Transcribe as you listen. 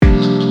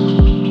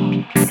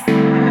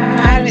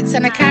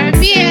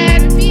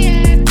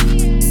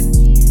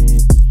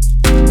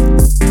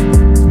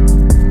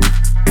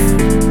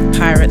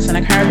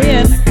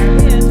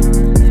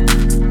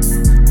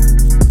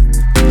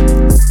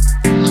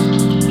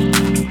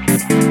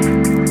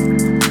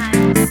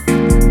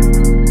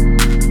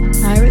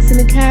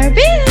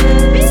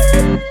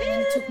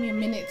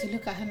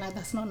look at her like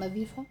that's not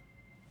Nadifa.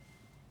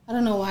 I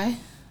don't know why.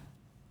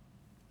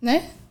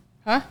 No?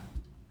 Huh?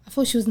 I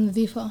thought she was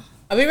Nadifa.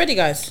 Are we ready,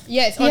 guys?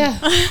 Yeah, it's on. Yeah.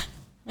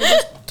 We're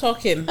just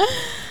talking.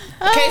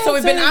 Okay, so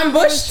we've been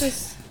ambushed.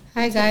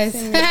 Hi guys.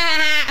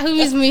 Who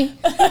is me?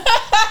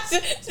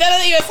 That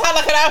doesn't even sound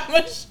like an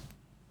ambush.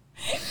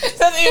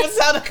 Doesn't even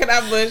sound like an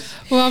ambush.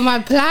 Well, my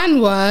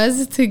plan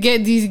was to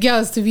get these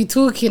girls to be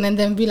talking and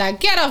then be like,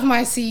 get off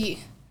my seat.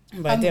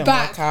 But I'm it didn't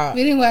back. work out.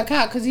 We didn't work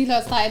out because you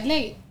lot started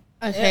late.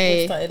 Yeah, we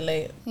Okay. started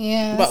late.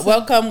 Yeah. But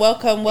welcome.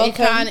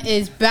 Ikan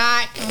is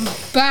back. I'm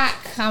back.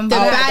 I'm The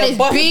back. baddest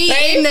boss beat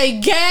babe. in the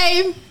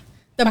game.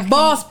 The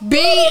boss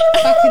beat.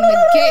 Back in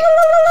the game.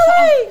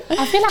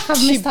 I feel like I've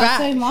She missed out back.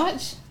 so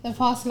much the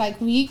past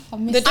week. I've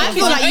missed I out.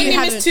 feel like you you only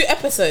haven't- missed 2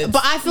 episodes.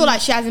 But I feel like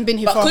she hasn't been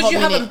here for a because hot you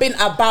minute. haven't been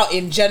about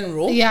in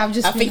general, Yeah, I've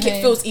just I been think it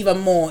home. feels even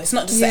more. It's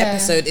not just the Yeah.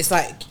 episode. It's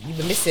like you've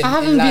been missing. I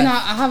haven't in been life.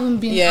 out. I haven't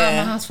been out Yeah.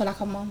 of my house for like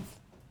a month.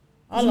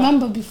 Allah.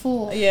 Remember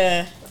before?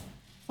 Yeah.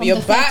 But From you're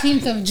the back.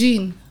 13th of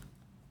June.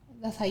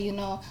 That's how you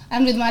know.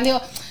 I'm with my little.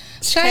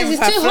 Guys, came it's with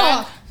her too flag.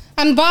 hot.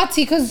 And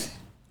Barty, because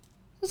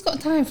who's got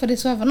time for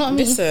this weather? Not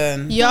me.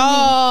 Listen.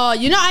 Yo,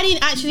 you know, I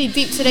didn't actually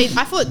deep today.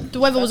 I thought the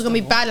weather was gonna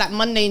be bad like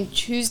Monday and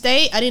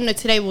Tuesday. I didn't know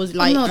today was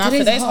like. No, Now today's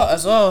today's hot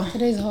as well.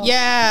 Today's hot.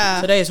 Yeah.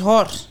 Today is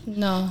hot.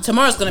 No.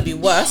 Tomorrow's gonna be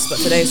worse, but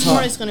today's hot.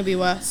 Tomorrow's gonna be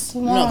worse.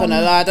 I'm not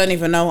gonna lie. I don't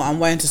even know what I'm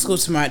wearing to school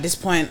tomorrow at this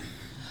point.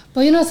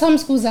 But you know, some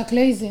schools are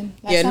closing.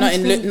 Like Yeah, some not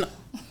in schools-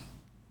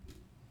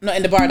 not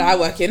in the bar that I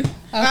work in. Okay.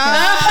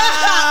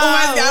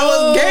 I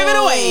was gave it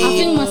I away.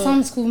 think my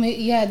son's school,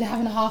 they're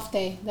having a half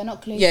day. They're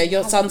not closing. Yeah,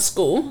 your son's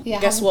school. Yeah,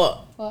 Guess what?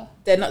 What?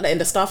 They're not letting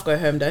the staff go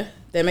home though.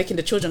 They're making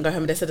the children go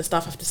home. They said the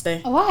staff have to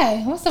stay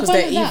Why? What's the because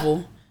point they're of that?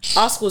 evil.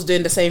 Our school's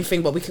doing the same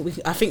thing, but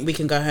I think we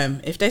can go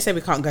home. If they say we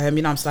can't go home,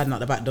 you know I'm sliding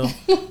out the back door.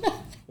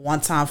 One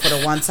time for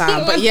the one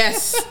time. But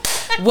yes,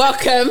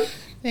 welcome,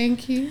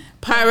 Thank you.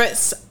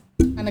 Pirates.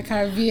 And the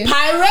Caribbean.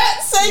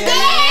 Pirates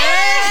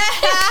again!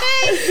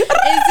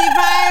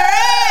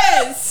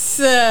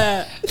 Pirates.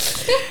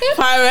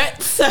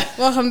 Pirates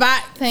Welcome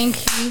back, Thank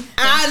you.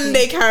 and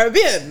the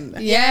Caribbean.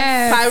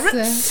 Yes.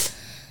 Pirates.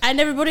 and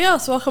everybody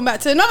else. Welcome back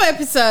to another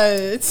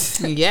episode.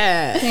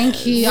 Yeah.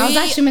 Thank you. I was We-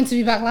 actually meant to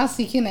be back last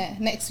week, innit?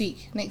 Next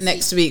week.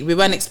 Next week. We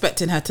weren't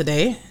expecting her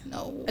today.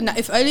 No. And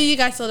if only you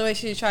guys saw the way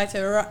she tried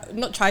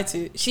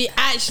to, she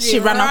actually She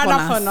ran up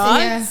on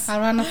us. Yeah, I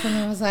ran up and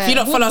I was like, If you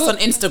don't follow us "Whoop,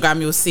 on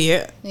Instagram, you'll see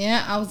it.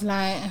 yeah, I was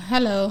like,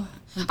 hello.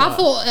 I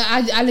thought,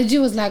 I legit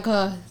was like,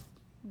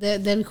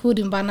 they're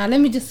recording by now. Let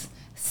me just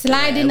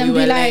slide in and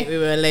be like, We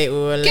were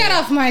late. get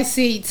off my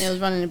seat. It was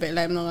running a bit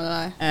late, I'm not gonna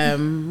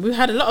lie. We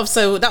had a lot of,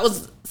 so that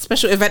was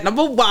special event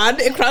number 1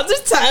 in Crown's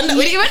Return that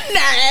we didn't even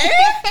know.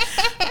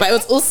 But it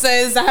was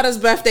also Zahara's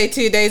birthday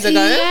 2 days ago.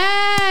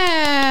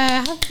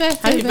 Yeah. Happy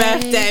Happy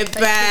birthday,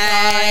 birthday,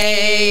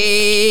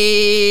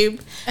 babe.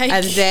 Thank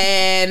And you.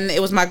 then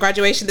it was my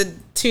graduation the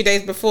 2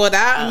 days before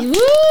that. Woo!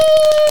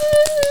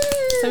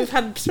 So we've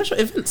had special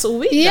events all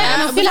week. Yeah, guys.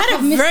 and I We feel like had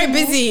I've a missed very them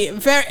all. busy,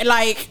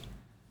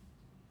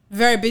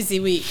 very busy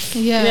week.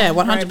 Yeah. Yeah,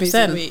 Very busy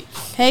 100%. week.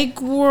 Hey,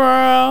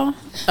 girl.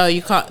 Oh,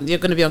 you can't. You're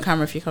going to be on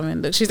camera if you come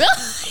in. Look, she's like,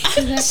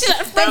 she's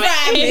like, throw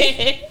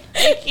it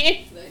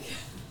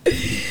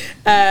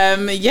at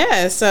me.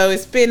 Yeah, so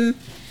it's been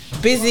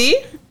busy,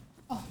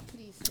 Oh,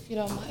 please, if you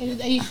don't mind.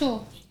 Are you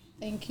sure?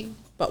 Thank you.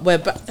 but we're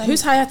back.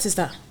 Whose Hayat is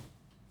that?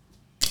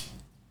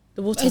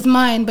 The water. It's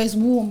mine, but it's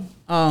warm.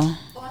 Oh.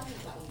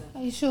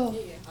 Are you sure?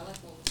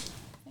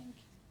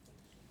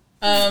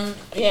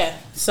 Yeah.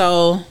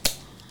 So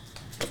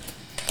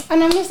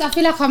And I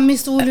feel like I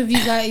missed all of you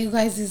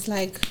guys'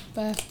 like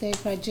birthday,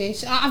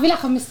 graduation. I feel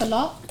like I missed a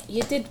lot.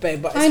 you did,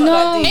 babe, but it's I not know.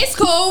 that deep. It's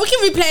cool. We can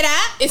replay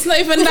that. It's not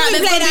even We that. can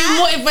There's play gonna that. be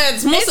more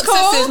events, more It's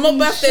successes, cool. more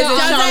birthdays.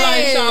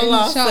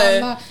 Inshallah.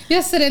 Inshallah.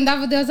 Yesterday and the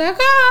other day I was like,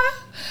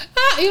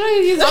 you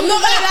know, I'm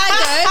not gonna lie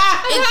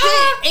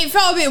though. It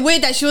felt a bit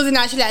weird that she wasn't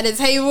actually at the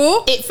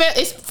table. It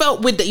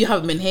felt weird that you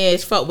haven't been here.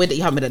 It felt weird that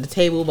you haven't been at the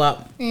table,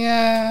 but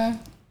Yeah.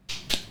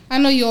 I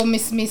know you all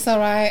miss me, it's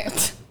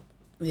alright.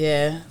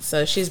 yeah.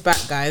 So she's back,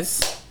 guys.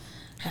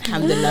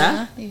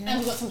 Alhamdulillah. Yeah. And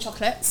we got some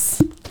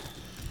chocolates.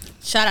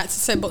 Shout out to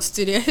Soapbox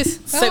Studios.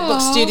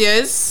 Soapbox Aw.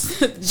 Studios.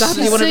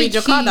 Zahra, you want to so read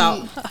your card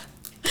out? cute.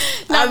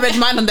 I read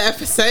mine on the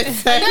episode,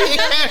 so you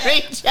can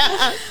read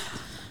yours.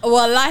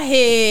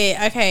 Wallahi.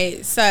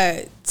 Okay,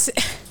 so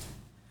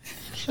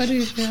What do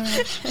you feel?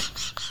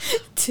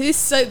 two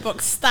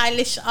Soapbox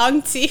stylish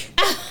auntie.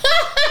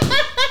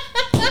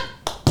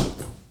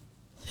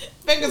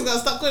 Becca's gonna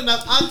stop calling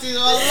us aunties.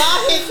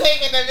 Wallahi,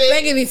 taking a bit.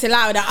 Begging me to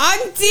louder.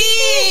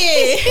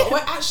 Auntie! We're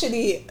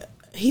actually.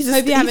 He's a,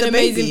 Hope you have he's an a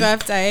amazing baby.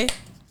 birthday.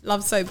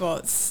 Love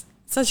Soapbox.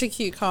 Such a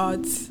cute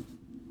card.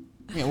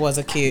 It was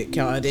a cute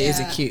card. It is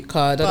a Yeah. cute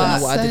card. I don't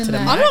know what I So did to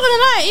them. nice. I'm not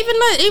gonna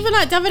lie, even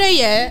like the other day,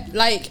 yeah,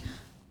 like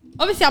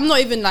obviously I'm not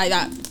even like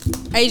that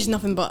age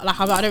nothing, but like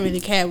I don't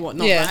really care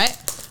whatnot, Yeah. right?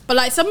 But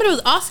like somebody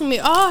was asking me,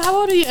 oh, how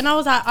old are you? And I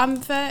was like, I'm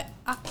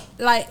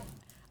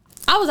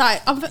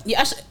You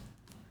actually,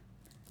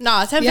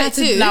 no, 10, You have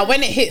to- 32. now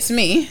when it hits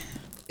me,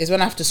 is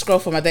when I have to scroll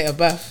for my date of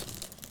birth.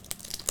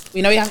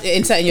 You know, you have to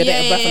insert in your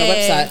date of birth on the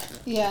website.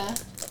 Yeah.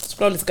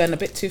 Scroll is going a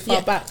bit too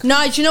far back.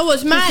 No, do you know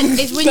what's mad?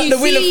 Is when Got you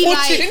the Wheel of see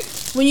Fortune.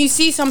 like when you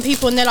see some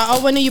people and they're like,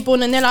 oh, when are you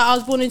born? And they're like, I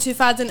was born in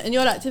 2000, and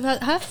you're like,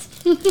 2000, huh?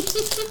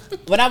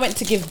 When I went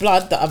to give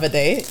blood the other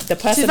day, the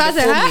person 2000,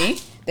 before huh? me,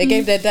 they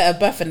gave their date of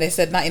birth and they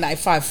said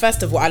 1995.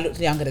 First of all, I looked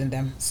younger than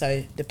them,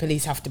 so the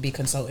police have to be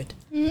consulted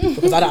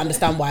because I don't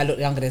understand why I look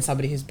younger than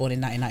somebody who's born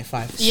in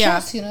 1995. Yeah.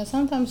 Stress, you know,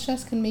 sometimes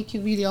stress can make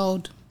you really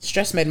old.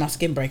 Stress made my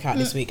skin break out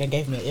this week and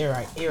gave me an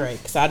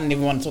earache. So I didn't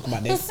even want to talk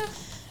about this.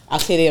 I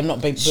clearly am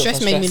not built for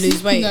Stress made me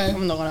lose weight. No.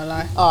 I'm not gonna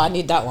lie. Oh, I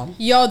need that one.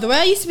 Yo, the way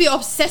I used to be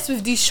obsessed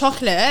with these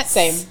chocolates.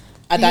 Same.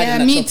 I died Yeah, in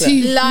that me chocolate.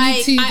 too. Like,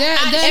 me too.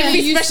 I Every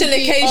used to special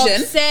be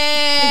occasion. obsessed.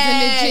 It's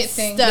a legit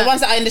thing. The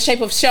ones that are in the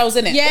shape of shells,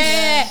 innit?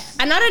 Yeah.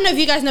 And I don't know if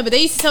you guys know, but they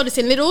used to sell this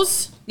in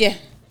Lidl's. Yeah.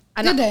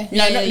 And Did they?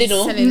 No, not they used to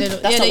Lidl. sell it in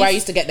Lidl. That's Yeah, not they where I used-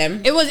 used to get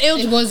them. It was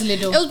It was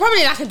Lidl. It was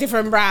probably like a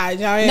different brand.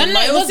 You know what I mean? No,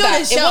 But it was still that.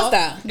 a It shell. was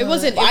that. It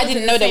wasn't. But it I wasn't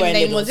didn't the know they same were in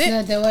name, Lidl's. was it?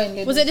 No, they weren't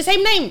Lidl. Was it the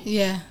same name?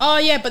 Yeah. Oh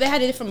yeah, but they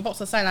had a different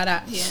box or something like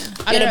that. Yeah.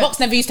 I Yeah, don't the know. box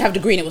never used to have the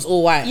green. It was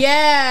all white.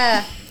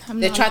 Yeah.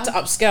 I'm They not tried to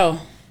allowed. upscale.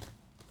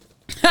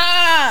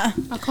 Ha!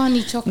 I can't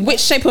eat chocolate. Which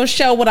shape of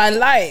shell would I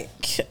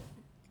like?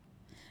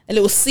 A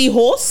little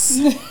seahorse?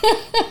 A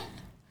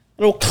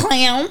little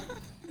clown?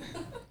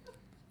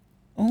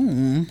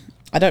 Oh,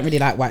 I don't really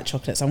like white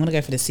chocolate, so I'm gonna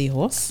go for the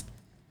seahorse.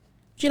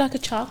 Would you like a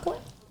chocolate?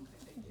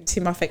 See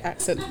my fake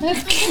accent. Put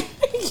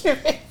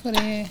it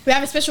here. We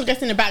have a special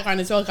guest in the background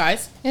as well,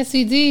 guys. Yes,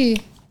 we do.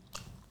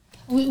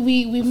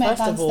 We met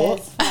First of all,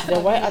 downstairs. the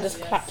way I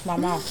just clapped my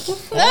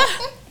mouth.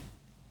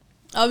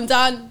 I'm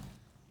done.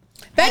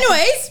 But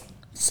anyways,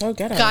 So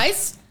ghetto.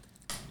 guys,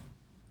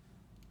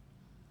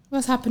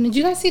 What's happening? Did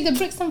you guys see the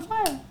bricks on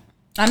fire?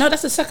 I know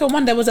that's the second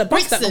one. There was a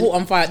bus that Brixton. caught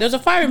on fire. There was a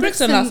fire in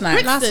Brixton last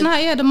night. Last Brixton.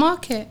 night, yeah, the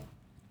market.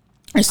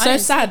 It's so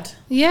sad.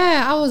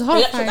 Yeah, I was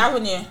Electric horrified.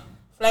 Avenue.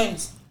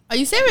 Flames. are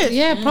you serious?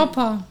 Yeah,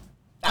 proper.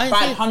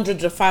 About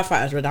hundreds of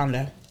firefighters were down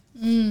there.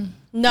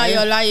 No,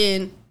 you're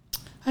lying.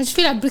 I just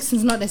feel like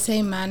Brixton's not the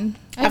same, man.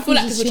 I feel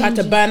like people tried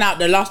to burn out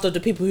the last of the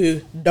people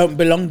who don't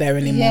belong there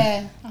anymore.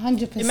 Yeah,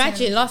 100%.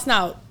 Imagine last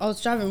night I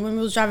was driving when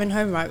we was driving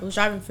home. Right, we was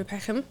driving through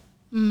Peckham.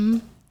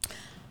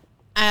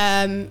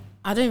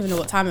 I don't even know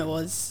what time it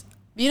was.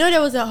 You know,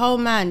 there was a whole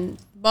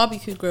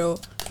barbecue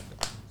grill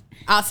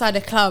outside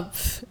the club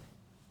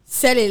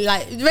selling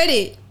like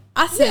ready.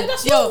 I said,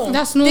 that's yo, normal.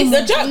 That's normal.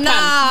 The jerk pan.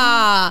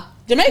 nah,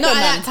 Jamaican not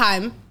man. at that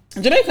time.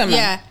 Jamaican man.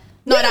 Yeah,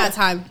 not at that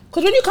time.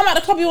 Because when you come out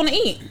the club, you want to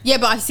eat. Yeah,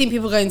 but I've seen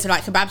people going to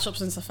like kebab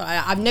shops and stuff like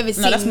that. I've never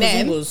seen No, that's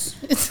them.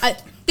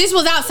 Mzungus. This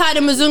was outside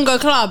the Mzungo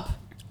club.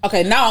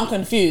 Okay, now I'm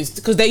confused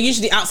because they're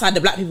usually outside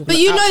the black people. But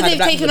you know outside the they've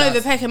black taken people over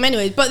dance. Peckham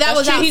anyways. But that That's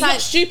was true. He's not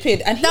outside.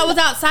 stupid, and That was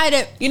outside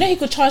it. You know, he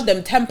could charge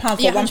them £10 for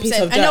Yeah, one piece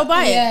of 100%. And they'll jerk.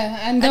 buy it. Yeah,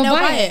 and they'll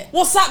buy it.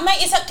 What's that, mate?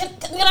 It's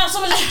can you have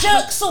some of that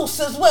jerk sauce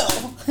as well?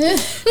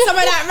 Some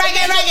of that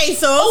reggae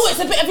sauce. Oh, it's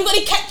a bit. Have you got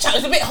any ketchup?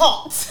 It's a bit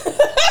hot.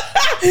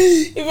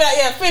 You'd be like,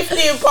 yeah,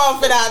 £15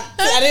 for that,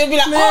 and he'll be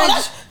like, oh,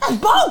 that's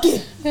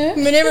bargain. I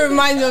mean, it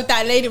reminds me of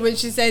that lady when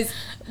she says,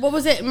 "What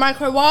was it?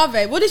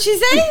 Microwave." What did she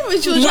say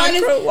when she was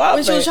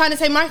trying to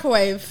say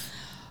microwave?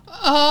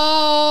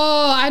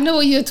 Oh, I know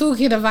what you're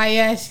talking about.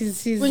 Yeah,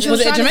 she's. When she Was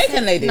it a trying to Jamaican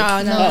say- lady?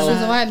 No, No, she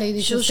was a white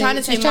lady. She was trying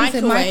to say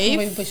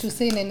microwave. but she was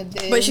saying it in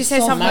the. But she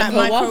said something like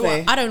Microwave.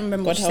 microwave. I don't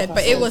remember what God she help said,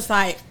 but us it all. was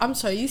like, I'm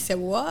sorry, you said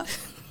what?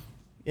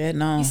 Yeah,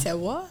 no. You said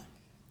what?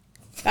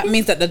 That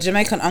means that the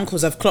Jamaican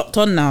uncles have clocked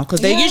on now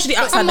because they're usually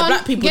outside the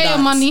black people Get dance.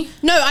 your money.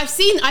 No, I've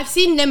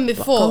seen them go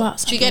before.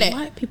 outside Do you get the it?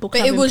 white people But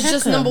club it in was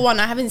just Peckham. number one.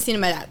 I haven't seen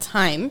them at that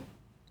time,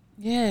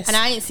 Yes. and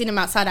I ain't seen them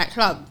outside that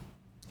club.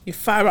 You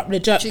fire up the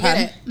jerk Do you pan.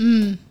 get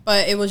it?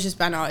 But it was just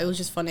banner. It was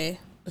just funny.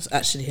 It's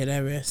actually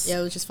hilarious. Yeah,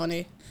 it was just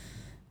funny.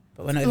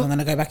 But we're not even going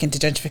to go back into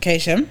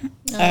gentrification.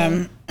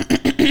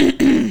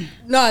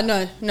 No.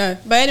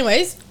 But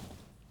anyways,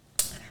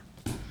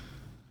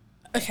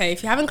 okay.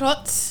 If you haven't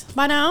clocked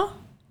by now,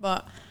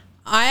 but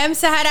I am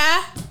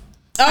Sahara.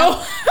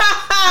 Oh,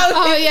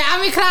 Oh yeah,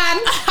 I'm Clan.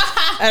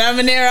 and I'm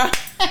Manira.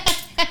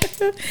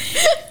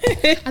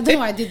 I don't know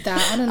why I did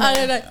that. I don't know. I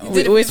don't know. You We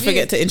did it always for the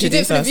forget to views. introduce You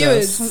did it for the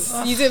ourselves.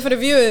 viewers. You did it for the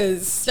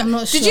viewers. I'm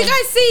not Did sure. you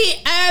guys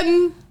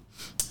see?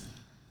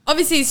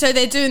 Obviously, so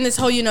they're doing this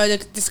whole,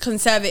 this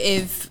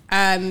conservative.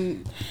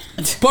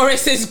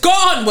 Boris is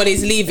gone when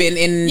he's leaving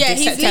in Yeah,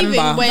 he's September.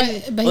 leaving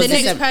when But the he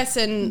next said-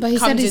 person But he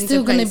comes said he's into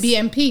still going to place. be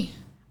MP.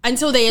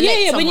 Until they elect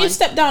Yeah, when someone. you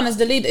step down as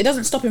the leader, it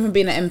doesn't stop him from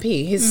being an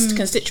MP. His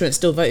constituents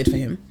still voted for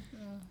him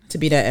to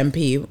be their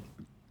MP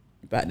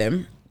back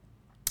then.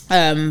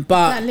 But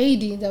That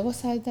lady,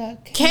 what's that?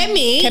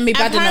 Kemi Badenoch.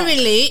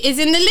 apparently is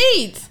in the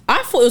lead.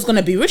 I thought it was going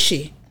to be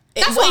Rishi.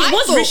 That's what I it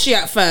was thought. Rishi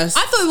at first.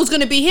 I thought it was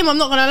going to be him. I'm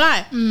not going to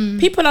lie.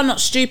 People are not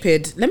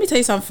stupid. Let me tell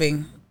you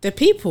something. The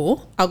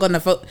people are going to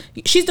vote.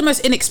 She's the most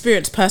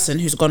inexperienced person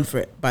who's gone for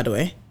it, by the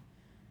way.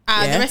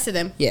 The rest of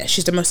them. Yeah,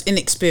 she's the most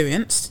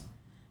inexperienced.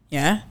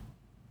 Yeah.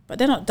 But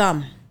they're not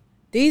dumb.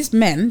 These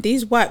men,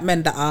 these white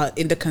men that are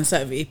in the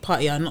Conservative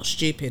Party are not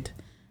stupid.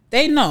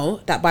 they know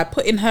that by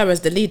putting her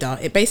as the leader,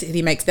 it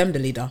basically makes them the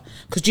leader.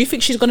 Because do you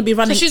think she's going to be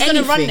running? So she's going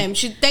to run them.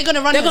 They're going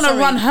to run. They're going to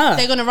run her.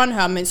 They're going to run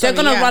her. I mean, they're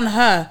going to run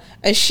her,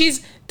 and she's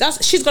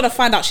going to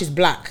find out she's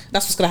black.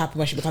 That's what's going to happen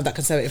when she becomes that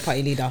Conservative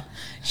Party leader.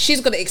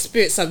 She's going to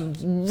experience some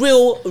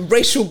real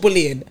racial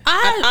bullying.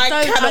 I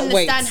don't cannot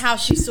understand wait. how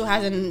she still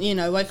hasn't,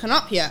 woken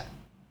up yet.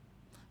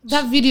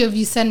 That video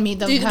you sent me,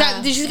 Did you get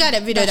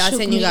that video that I shook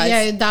sent me. you guys?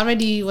 Yeah, that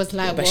already was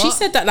like, But what? she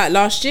said that like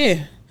last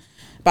year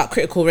about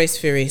critical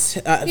race theories.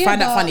 Find that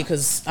but- funny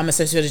because I'm a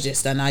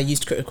sociologist and I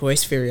used critical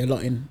race theory a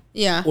lot in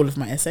Yeah. all of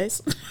my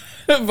essays.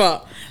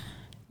 But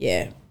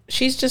yeah,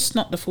 she's just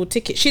not the full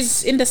ticket.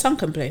 She's in the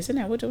sunken place, isn't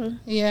it? What do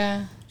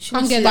Yeah. She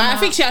Can't needs get to- But them I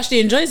think out. she actually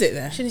enjoys it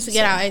there. She needs to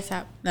get out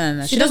ASAP.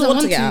 No. She She doesn't doesn't want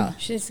to want get to.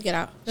 out. She needs to get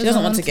out. She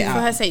doesn't want to get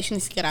For her out. sake, she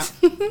needs to get out.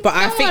 But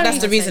I think that's worry.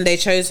 the reason they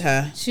chose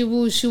her. She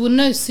will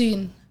know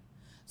soon.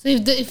 So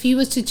if he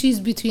was to choose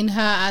between her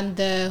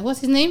and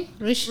what's his name,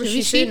 Rishi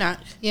Sunak.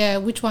 yeah,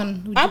 which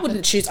one? Would I you wouldn't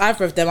put? choose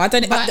either of them. I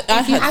don't. But I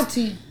if you had- had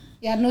to,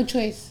 you had no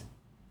choice.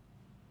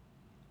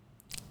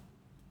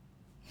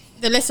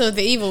 The lesser of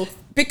the evil.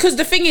 Because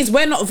the thing is,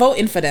 we're not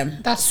voting for them.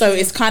 That's so true.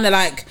 it's kind of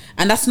like,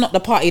 and that's not the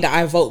party that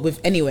I vote with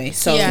anyway.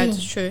 So Yeah,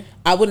 it's true.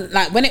 I wouldn't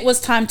like when it was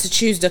time to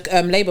choose the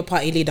Labour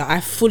Party leader. I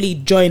fully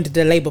joined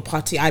the Labour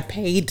Party. I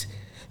paid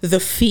the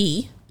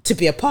fee to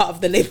be a part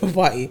of the Labour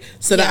Party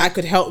so that Yeah. I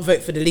could help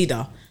vote for the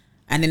leader.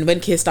 And then when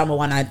Keir Starmer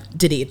won, I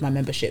deleted my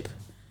membership.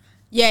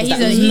 Yeah, That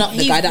was not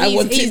the guy that I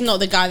wanted. He's not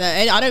the guy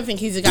that I don't think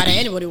he's the guy that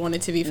anybody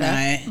wanted, to be fair.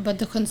 Right. But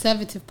the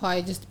Conservative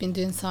Party just been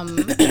doing some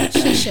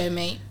shit show,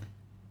 mate.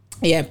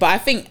 Yeah, but I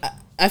think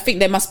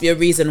there must be a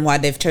reason why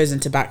they've chosen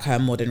to back her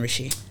more than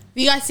Rishi. Have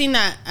you guys seen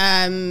that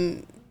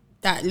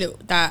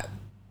that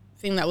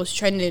thing that was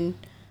trending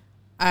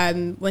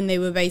when they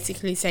were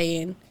basically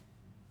saying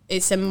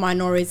it's a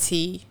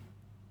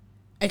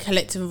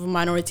collective of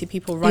minority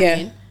people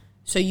running. Yeah.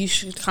 So you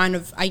should kind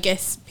of, I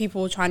guess,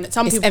 people were trying to,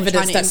 some It's people were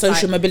evidence trying that to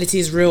social imply- mobility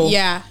is real.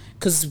 Yeah.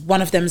 Because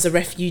one of them is a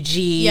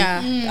refugee.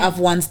 Yeah. The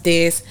other one's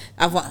this.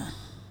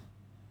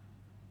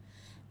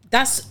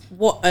 That's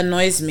what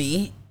annoys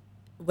me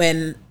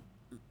when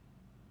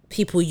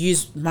people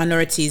use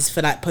minorities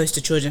for like poster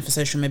children for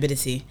social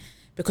mobility,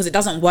 because it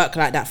doesn't work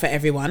like that for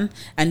everyone.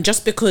 And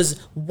just because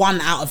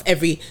 1 out of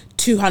every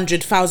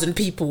 200,000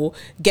 people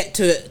get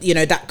to,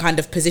 that kind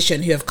of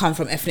position who have come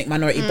from ethnic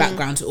minority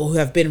backgrounds or who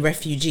have been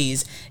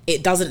refugees,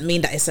 it doesn't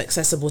mean that it's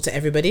accessible to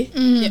everybody.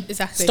 Yeah,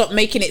 exactly. Stop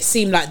making it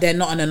seem like they're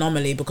not an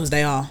anomaly, because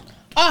they are.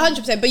 Oh,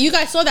 100%. But you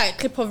guys saw that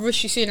clip of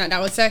Rishi Sunak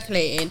that was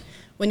circulating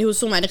when he was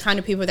talking about the kind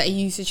of people that he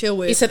used to chill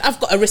with. He said, I've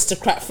got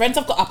aristocrat friends,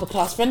 I've got upper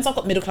class friends, I've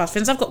got middle class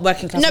friends, I've got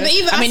working class No, friends. but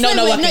even I mean, swear,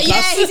 no wait, working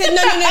class. Yeah, he said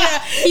no.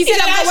 He said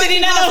said, I've got actually,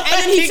 working no, class,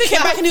 and then he working took it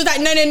back class. and he was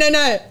like,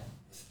 no.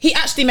 He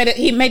actually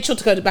he made sure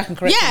to go back and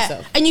correct Yeah,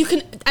 himself.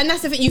 and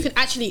that's the thing. You can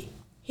actually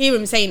hear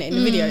him saying it in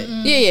the video.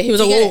 Yeah, he was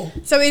You like, get oh,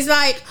 it? So it's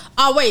like,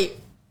 oh wait,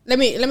 let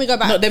me go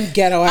back. not them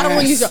ghetto I don't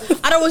want ass. you.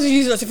 I don't want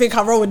you to think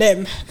I roll with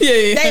them.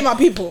 Yeah. They my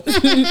people.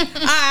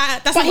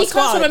 That's But not he comes from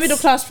a squads. middle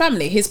class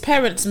family. His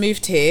parents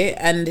moved here,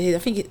 and I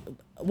think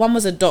one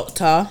was a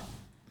doctor,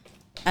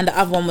 and the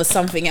other one was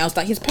something else.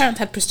 Like his parents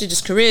had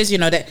prestigious careers.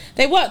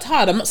 They worked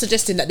hard. I'm not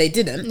suggesting that they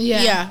didn't.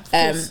 Yeah. of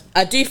course.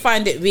 I do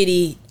find it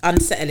really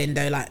unsettling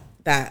though, like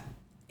that.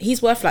 He's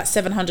worth like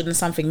 700 and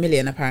something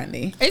million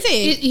apparently, Is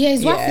he? Yeah,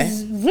 his wife Yeah.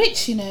 is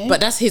rich,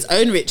 but that's his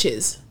own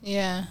riches.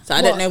 yeah. So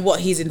I don't know what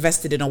he's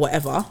invested in or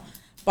whatever.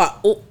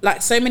 But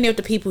like so many of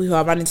the people who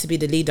are running to be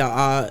the leader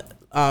are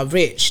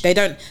rich.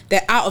 They're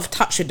out of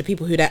touch with the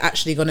people who they're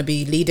actually going to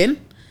be leading.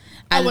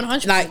 And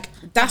 100%. like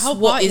that's The whole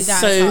what party is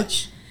out of so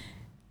touch.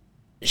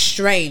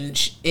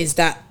 strange, is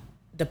that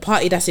the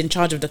party that's in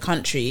charge of the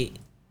country,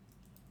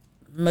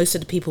 most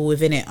of the people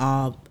within it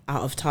are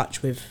out of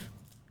touch with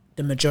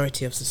the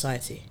majority of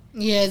society.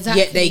 Yeah,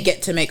 exactly. Yet they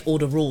get to make all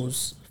the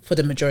rules for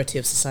the majority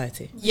of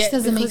society. Yeah,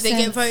 doesn't because make they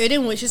get sense. voted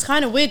in, which is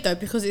kind of weird though,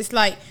 because it's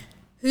like,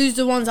 who's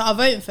the ones that are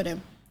voting for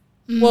them?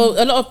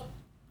 Well, a lot of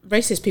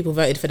racist people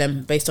voted for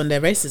them based on their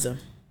racism.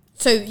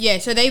 So yeah,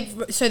 so they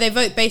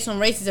vote based on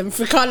racism,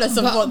 regardless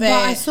of But- what but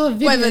I they're, saw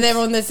videos. whether they're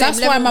on the same That's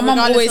level. why my mum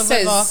regardless always of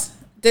says whether-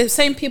 the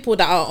same people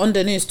that are on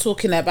the news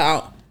talking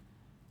about,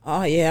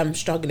 oh yeah, I'm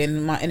struggling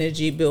with my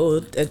energy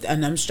bill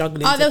and I'm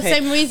struggling Oh, to those pay.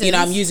 same reasons.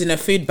 I'm using a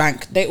food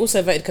bank. They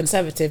also voted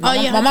Conservative. Oh,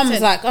 yeah, My mum was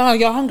 100%. like, oh,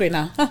 you're hungry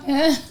now.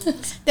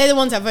 they're the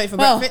ones that vote for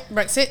Well,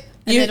 Brexit,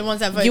 and they're the ones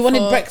that vote. You wanted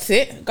for,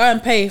 Brexit? Go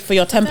and pay for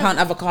your £10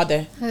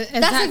 avocado. That's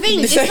the thing.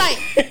 It's like,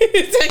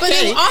 It's but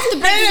then okay. after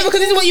No, Brexit, because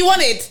this is what you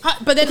wanted.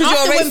 but then Because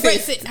after you're when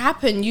racist. Brexit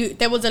happened,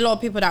 there was a lot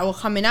of people that were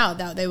coming out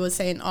that they were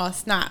saying, "Oh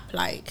snap!"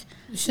 Like,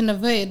 You shouldn't have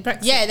voted Brexit.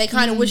 yeah, they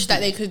kind of wish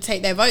that they could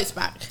take their votes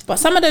back. But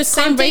some of those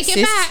same Can't take it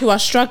racists back. who are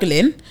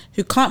struggling,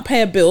 who can't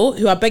pay a bill,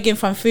 who are begging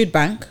from food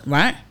bank,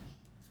 right?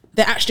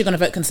 They're actually going to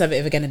vote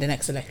Conservative again in the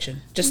next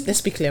election. Just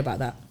let's be clear about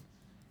that.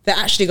 They're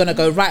actually going to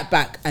go right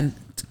back and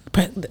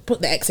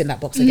put the X in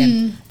that box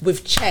again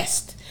with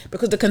chest,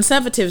 because the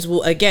Conservatives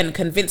will again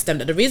convince them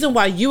that the reason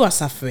why you are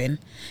suffering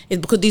is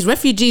because these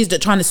refugees that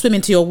are trying to swim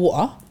into your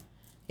water,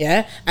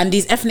 yeah, and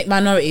these ethnic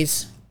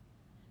minorities,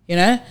 you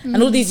know,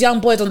 and all these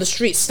young boys on the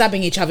streets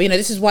stabbing each other. You know,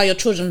 this is why your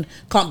children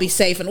can't be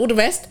safe and all the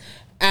rest.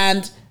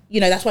 And you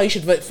know, that's why you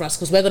should vote for us,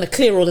 because we're going to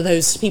clear all of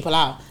those people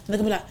out. And they're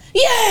going to be like,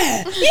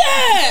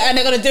 yeah, and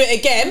they're going to do it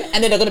again,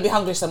 and then they're going to be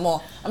hungry some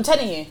more. I'm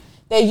telling you,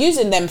 they're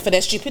using them for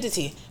their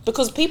stupidity,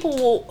 because people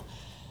will,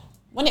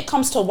 when it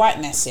comes to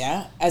whiteness,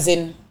 yeah, as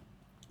in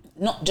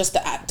not just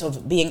the act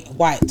of being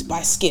white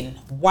by skin,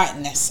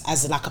 whiteness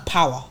as like a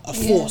power, a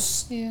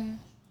force. Yeah.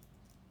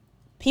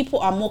 People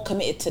are more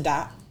committed to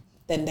that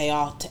than they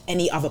are to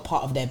any other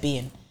part of their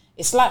being.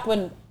 It's like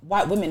when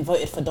white women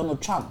voted for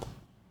Donald Trump,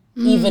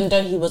 even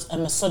though he was a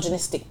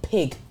misogynistic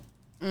pig.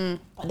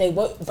 But they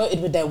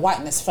voted with their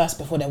whiteness first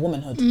before their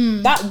womanhood.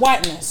 That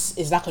whiteness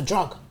is like a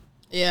drug.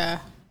 Yeah.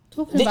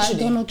 Talking about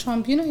Donald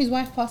Trump, you know his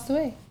wife passed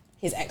away.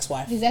 His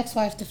ex-wife. His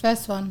ex-wife, the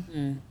first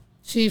one.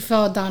 She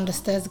fell down the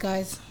stairs,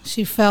 guys.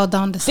 She fell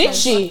down the Did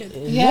stairs. she?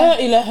 Yeah.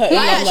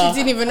 I actually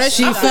didn't even know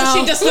she thought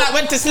she just like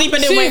went to sleep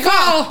and then wake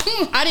up.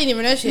 I didn't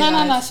even know she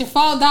died. No. She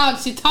fell down.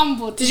 She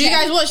tumbled. Did you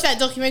guys watch that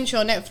documentary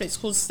on Netflix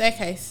called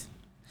Staircase?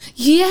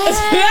 Yeah. No,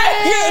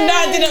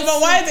 I didn't.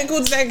 But why is it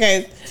called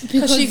Staircase?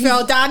 Because she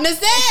fell down the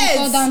stairs. She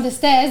fell down the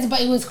stairs,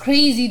 but it was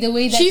crazy the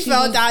way that She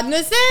fell was, down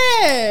the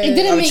stairs. It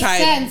didn't I'm make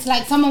trying. sense.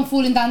 Like someone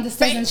falling down the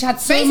stairs and she had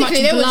so much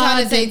Basically, they were trying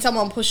to blood say and-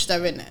 someone pushed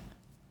her in it.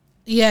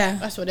 Yeah.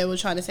 That's what they were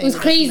trying to say. It was in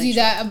the crazy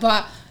documentary.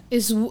 but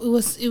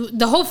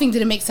the whole thing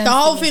didn't make sense. The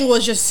whole to me. thing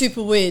was just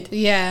super weird.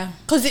 Yeah.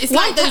 Because it's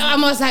One like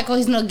time the, I was like, oh,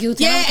 he's not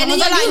guilty. yeah, and then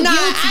you're like,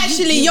 nah,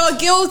 actually, you're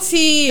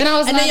guilty. Then I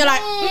was and like, then you're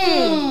like,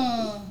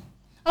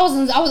 I was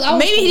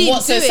Maybe he didn't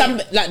What? So do it. some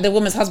like the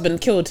woman's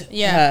husband killed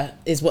Yeah. her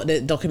is what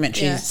the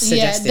documentary Yeah.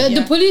 suggested. Yeah, the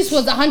Yeah. police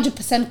was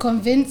 100%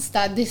 convinced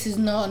that this is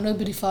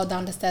nobody fell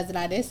down the stairs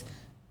like this,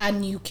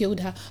 and you killed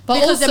her. But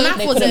because also, the math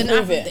they couldn't wasn't,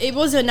 prove it. it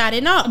wasn't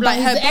adding up. But Like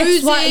her his bruises,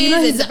 ex-wife, you know,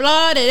 and his- the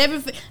blood and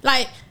everything.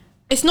 Like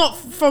it's not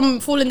from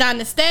falling down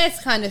the stairs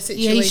kind of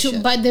yeah,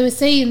 situation. but they were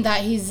saying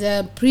that his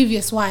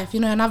previous wife, you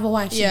know, another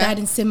wife, she Yeah. died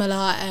in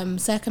similar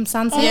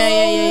circumstances.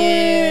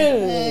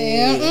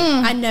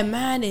 Yeah. And the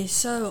man is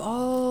so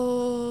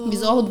old.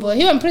 He's an old boy.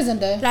 He went in prison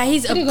though. Like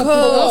he's a He got cool.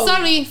 prison. Oh,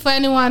 sorry for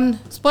anyone.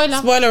 Spoiler.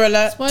 Spoiler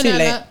alert. Spoiler Too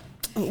late. alert.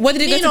 What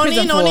did he go to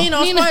prison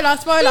for?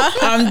 Spoiler.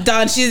 I'm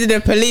done. She's in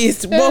the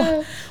police.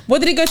 What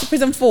did he go to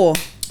prison for?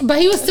 But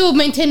he was still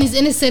maintaining his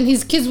innocence.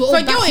 His kids were all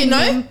For guilty, backing no?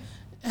 him.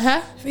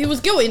 Huh? He was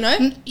guilty, no?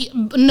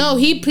 No,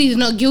 he pleaded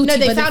not guilty. No,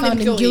 they but found him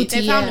guilty.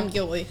 They found yeah. him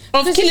guilty.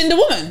 Of killing the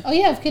woman? Oh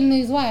yeah, of killing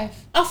his wife.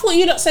 I thought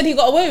you lot said he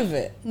got away with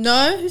it.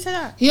 No, who said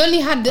that? He only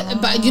had,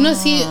 but you know,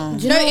 see,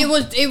 do you No, know, it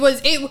was didn't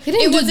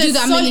a do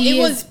that solid, many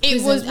it was years it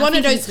prison. was I one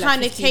of think he those was like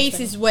kind of 15,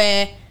 cases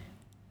where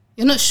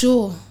you're not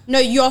sure. no,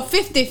 you're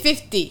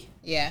 50-50.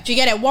 Yeah. Do you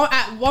get it?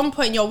 At one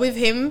point you're with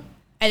him,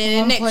 and then the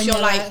One next point you're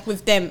you're like like-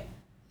 with them.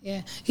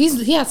 Yeah,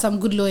 he had some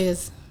good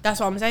lawyers. That's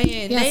what I'm saying.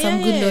 He had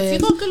some good If lawyers. you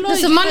got good lawyers,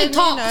 Listen, you money can,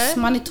 talks. You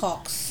know, Money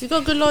talks. if you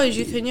got good lawyers,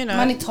 you can, you know.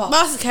 Money talks.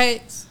 That's the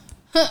case.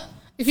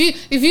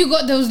 If you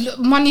got those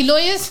money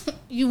lawyers,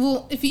 you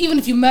will. Even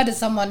if you murder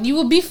someone, you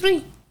will be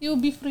free. You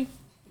will be free.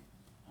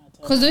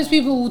 Because those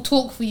people will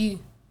talk for you.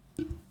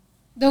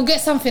 They'll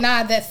get something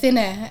out of their thin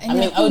air. And I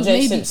you're mean, like, oh, OJ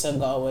maybe. Simpson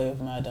got away with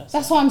murder. So.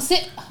 That's why I'm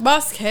sick.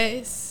 Bus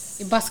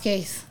case. Bus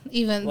case.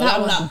 Even Well, that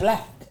I'm one. not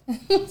black.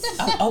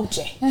 I'm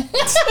OJ.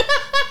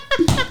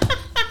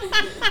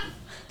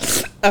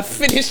 A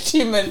finished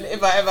human,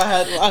 if I ever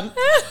heard one.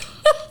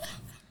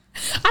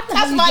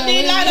 That's my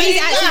new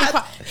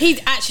line.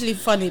 He's actually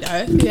funny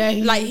though. Yeah,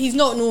 he like he's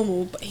not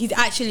normal, but he's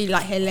actually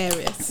like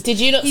hilarious. Did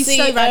you not He's see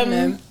so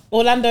random.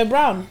 Orlando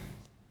Brown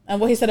and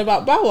what he said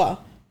about Bow Wow?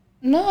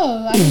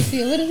 No, I didn't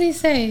see it. What did he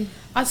say?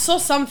 I saw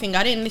something.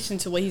 I didn't listen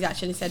to what he's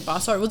actually said, but I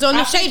saw it. Was it on I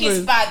the think Shade it's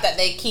Room? bad that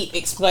they keep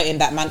exploiting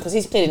that man because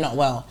he's clearly not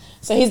well.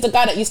 So he's the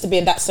guy that used to be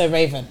in That's So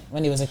Raven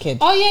when he was a kid.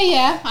 Oh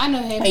yeah, I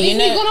know him. And you Isn't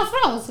know- he gone off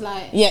rails?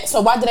 Like Yeah,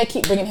 so why do they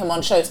keep bringing him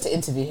on shows to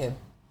interview him?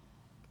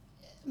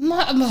 They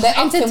asked him what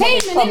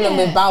entertainment. his problem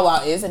with innit? Bow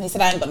Wow is, and he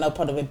said, I ain't got no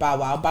problem with Bow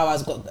Wow. Bow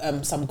Wow's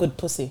got some good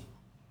pussy.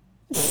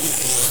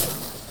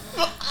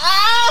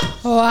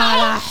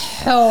 Wala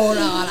hawla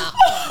wala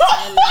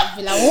quwwata illa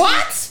billah.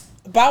 What?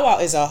 Bow Wow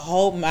is a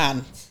whole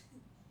man.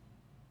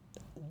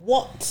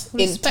 What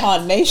Respect.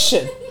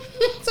 incarnation?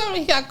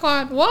 Sorry, I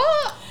can't.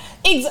 What?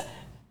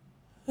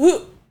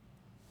 Who?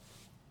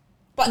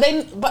 But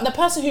the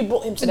person who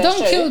brought him to their Don't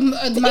show kill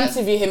to my-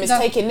 interview him is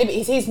that- taking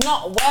liberties. He's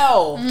not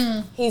well.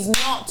 He's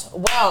not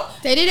well.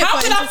 They did it How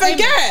for can I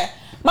entertainment. forget?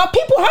 My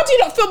people, how do you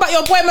not feel about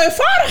your boy Mo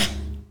Farah?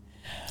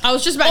 I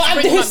was just Or about to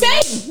Abdi bring him up.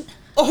 Hussein?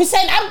 Or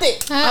Hussein Abdi?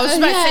 I was just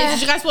about to say, yeah.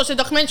 did you guys watch the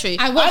documentary?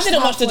 I I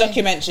didn't watch the halfway.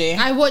 documentary.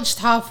 I watched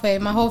halfway.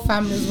 My whole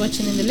family was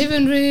watching in the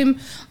living room.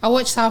 I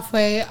watched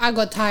halfway. I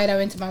got tired. I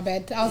went to my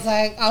bed. I was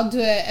like, I'll do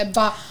it.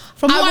 But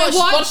from what I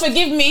God watched,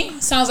 forgive me.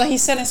 Sounds like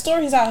he's selling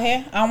stories out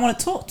here. I don't want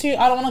to talk to you.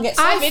 I don't want to get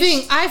I savaged.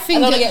 think I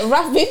don't want to that- get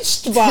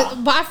ravaged.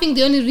 But But I think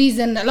the only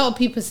reason a lot of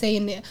people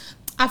saying it,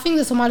 I think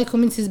the Somali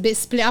community is a bit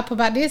split up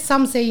about this.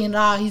 Some saying,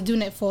 he's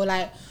doing it for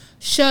like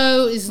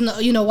show. Is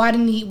not, you know, why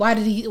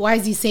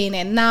is he saying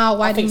it now?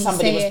 Why I think didn't he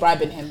somebody say was it?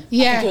 bribing him. I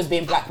Yeah. think he was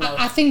being blackmailed.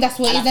 I think that's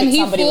what And it is. I And think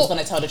he somebody was thought-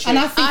 gonna tell the truth. And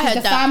I think I it's heard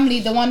the that. family,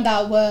 the one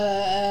that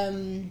were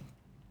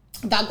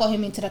that got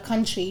him into the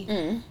country.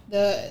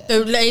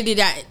 The lady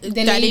that The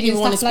didn't even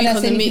want to speak on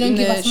the if you meeting don't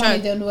give the us money,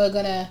 show. then we're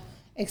gonna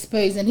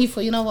expose. And he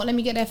thought, you know what? Let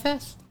me get there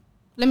first.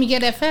 But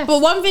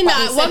one thing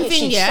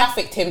she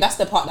trafficked him. That's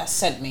the part that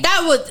sent me.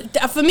 that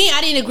was for me.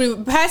 I didn't agree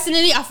with.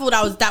 Personally, I thought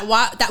that was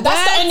that.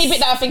 That's the only bit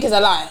that I think is a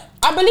lie.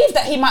 I believe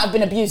that he might have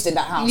been abused in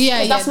that house.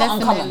 Yeah, that's not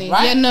definitely. uncommon,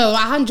 right? Yeah, no,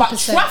 100%. But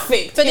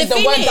trafficked But is the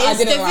word that I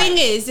didn't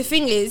like. The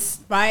thing is,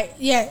 right?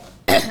 Yeah,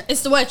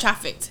 it's the word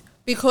trafficked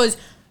because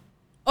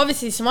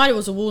obviously Somalia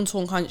was a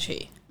war-torn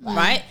country,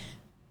 right?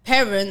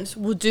 Parents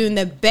were doing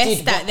their best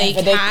Did that they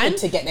whatever they can could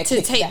to get their to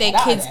kids take the their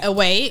hell out of kids there.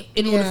 away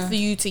in order for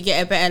you to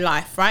get a better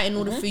life, right? In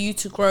order for you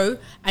to grow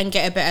and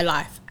get a better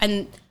life.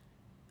 And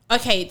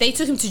okay, they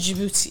took him to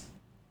Djibouti,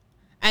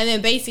 and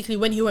then basically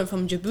when he went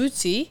from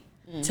Djibouti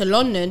to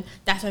London,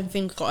 that's when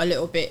things got a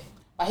little bit.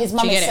 But his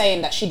mum Do you is get it?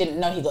 saying that she didn't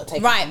know he got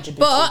taken Right, from Djibouti.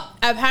 but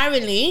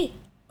apparently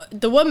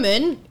the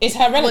woman It's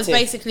her relative. was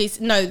basically it's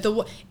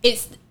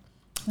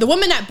the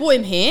woman that brought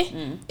him here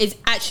is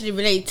actually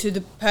related to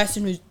the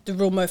person who's the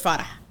real Mo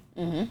Farah.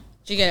 Do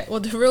you get it? Well,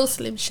 the real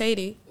Slim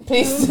Shady.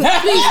 Please.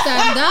 Please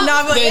stand up.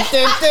 No, but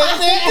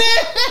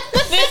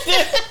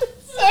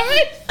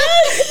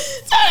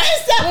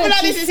Sorry,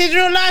 this is his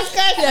real life,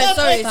 guys.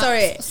 yeah,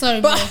 sorry.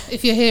 Sorry, But- bro,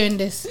 if you're hearing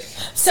this.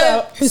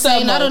 So,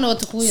 Hussein, I don't know what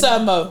to call you. Sir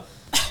Mo.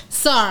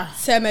 Sir.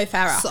 Sir Mo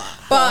Farah. So-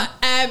 But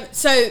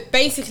so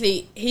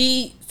basically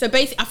I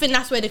think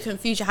that's where the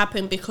confusion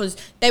happened because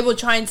they were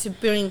trying to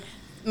bring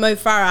Mo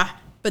Farah,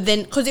 but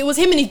then because it was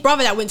him and his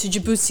brother that went to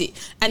Djibouti,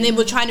 and they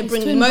were trying to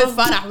bring twin Mo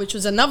brother. Farah, which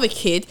was another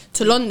kid,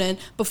 to London,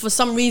 but for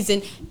some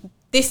reason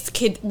this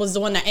kid was the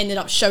one that ended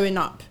up showing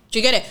up. Do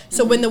you get it?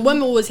 So when the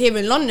woman was here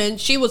in London,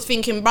 she was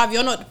thinking, bruv,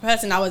 you're not the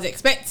person I was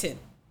expecting.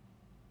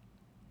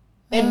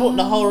 They brought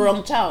the whole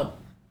wrong child.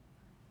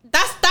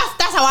 That's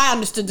how I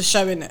understood the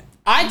show, innit?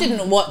 I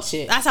didn't watch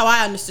it. That's how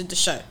I understood the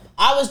show.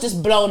 I was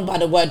just blown by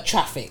the word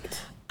trafficked.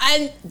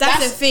 And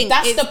that's the thing.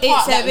 That's It's- the part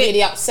it's a that bit-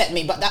 really upset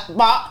me.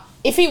 But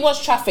if he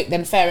was trafficked,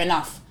 then fair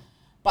enough.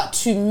 But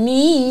to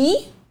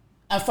me,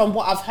 and from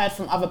what I've heard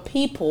from other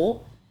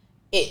people,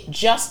 it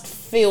just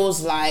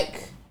feels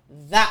like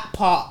that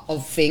part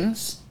of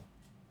things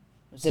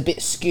was a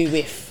bit skew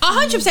with.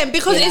 100%,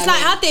 because You know it's what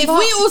like, I mean? if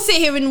we all sit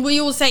here and we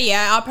all say,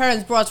 yeah, our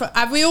parents brought us,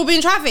 have we all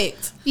been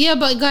trafficked? Yeah,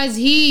 but guys,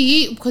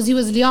 he because he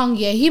was young,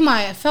 yeah, he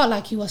might have felt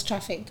like he was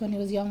trafficked when he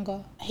was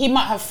younger. He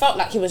might have felt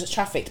like he was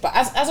trafficked, but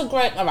as a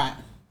grown, all right.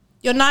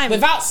 You're 9.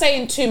 Without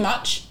saying too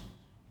much,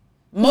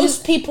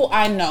 most people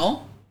I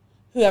know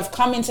who have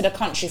come into the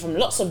country from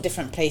lots of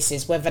different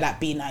places, whether that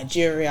be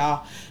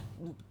Nigeria,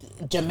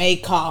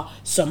 Jamaica,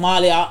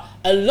 Somalia,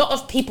 a lot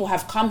of people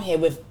have come here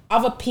with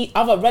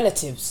other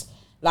relatives,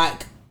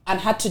 like, and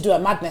had to do a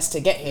madness to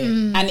get here.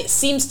 And it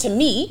seems to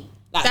me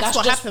like that's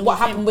what just happened what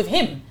with happened with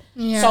him.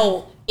 Yeah.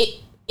 So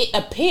it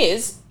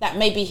appears that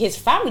maybe his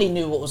family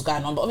knew what was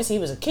going on, but obviously he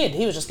was a kid.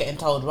 He was just getting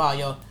told, "Wow,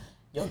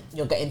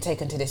 you're getting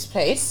taken to this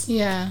place."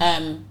 Yeah.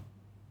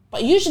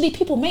 But usually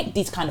people make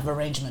these kind of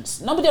arrangements.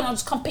 Nobody will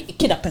just come pick your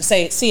kid up and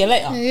say, "See you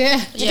later."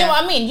 Yeah. Do you know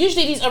what I mean?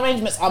 Usually these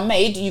arrangements are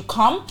made. You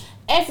come.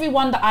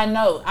 Everyone that I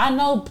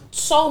know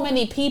so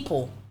many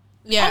people.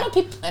 Yeah. I know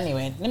people.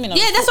 Anyway, let me know.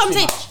 Yeah, that's what I'm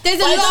saying. There's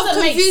a lot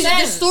of confusion. The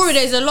Sense. story,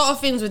 there's a lot of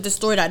things with the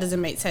story that doesn't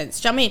make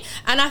sense. Do you know what I mean?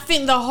 And I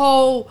think the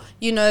whole,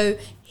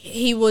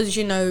 he was,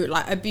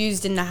 like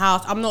abused in the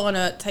house. I'm not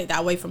gonna take that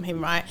away from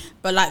him, right?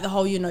 But like the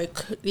whole,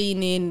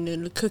 cleaning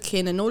and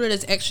cooking and all of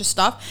this extra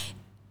stuff,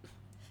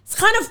 it's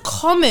kind of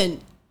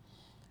common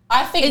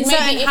I think in maybe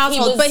certain if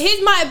households. he was, But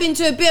his might have been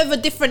to a bit of a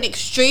different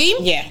extreme.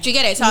 Yeah. Do you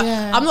get it? So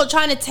Yeah. I'm not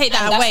trying to take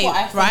that and that's away, what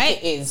I think right?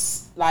 it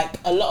is. Like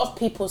a lot of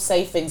people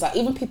say things like,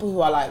 even people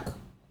who are like,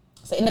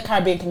 so in the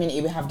Caribbean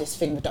community we have this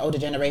thing with the older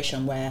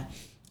generation where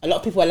a lot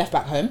of people are left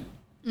back home,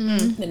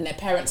 then their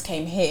parents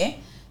came here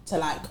to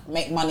like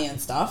make money and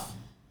stuff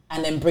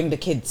and then bring the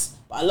kids.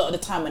 But a lot of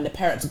the time when the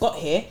parents got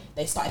here,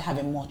 they started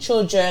having more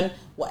children,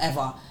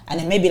 whatever, and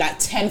then maybe like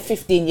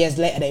 10-15 years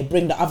later they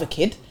bring the other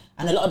kid,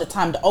 and a lot of the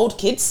time the old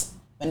kids,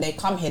 when they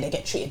come here, they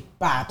get treated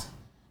bad.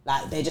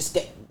 Like they just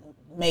get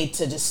made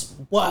to just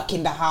work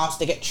in the house.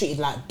 They get treated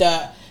like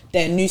dirt.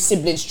 Their new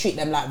siblings treat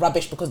them like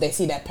rubbish because they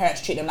see their parents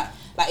treat them like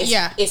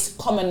it's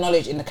common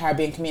knowledge in the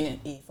Caribbean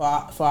community for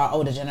our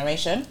older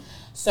generation.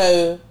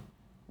 So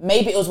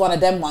maybe it was one of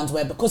them ones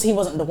where because he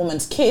wasn't the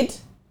woman's kid,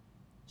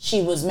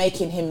 she was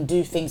making him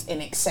do things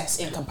in excess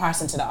in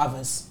comparison to the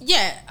others.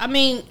 Yeah, I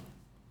mean,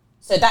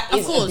 So that Of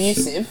is course.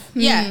 abusive.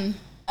 yeah.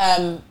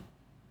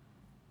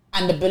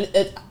 And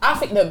I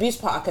think the abuse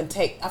part I can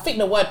take. I think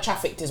the word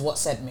trafficked is what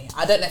sent me.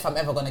 I don't know if I'm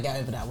ever going to get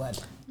over that word.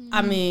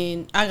 I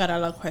mean, I got a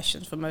lot of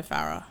questions for Mo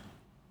Farah.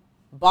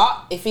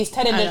 But if he's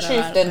telling I the got a truth,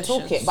 lot of then talk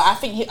questions. it. But I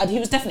think he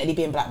was definitely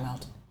being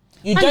blackmailed.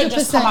 You don't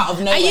just 100%. come out of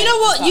nowhere. And you know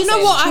what? and You know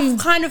start what saying- I've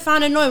kind of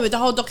found annoying with the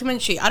whole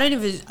documentary. I don't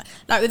even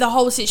like with the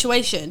whole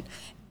situation.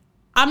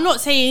 I'm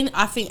not saying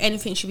I think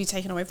anything should be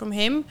taken away from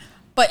him,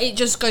 but it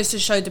just goes to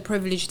show the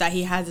privilege that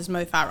he has as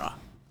Mo Farah,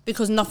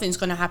 because nothing's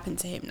going to happen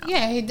to him now.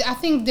 Yeah, I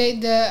think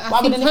Why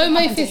would anything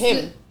happen to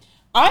him?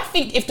 I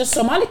think if the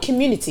Somali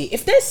community,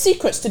 if there's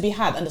secrets to be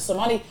had and the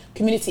Somali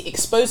community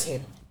expose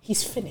him,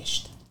 he's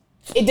finished.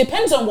 It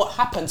depends on what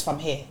happens from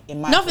here,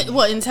 in my Nothing. opinion.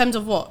 What, in terms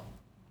of what?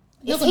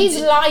 If he's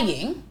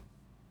lying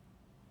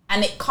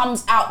and it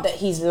comes out that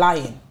he's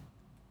lying,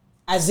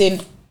 as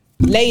in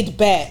laid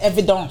bare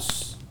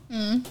evidence,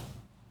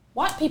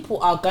 white people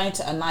are going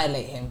to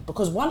annihilate him,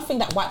 because one thing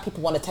that white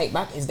people want to take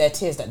back is their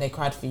tears that they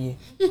cried for you.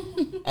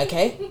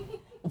 Okay?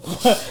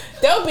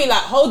 They'll be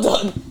like, hold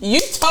on, you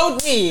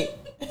told me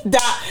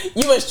that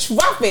you was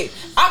trafficked.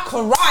 I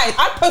cried.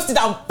 I posted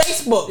that on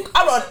Facebook.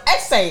 I wrote an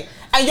essay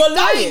and you're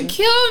lying. Don't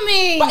kill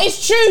me. But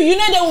it's true. You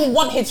know they will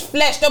want his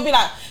flesh. They'll be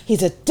like,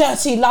 he's a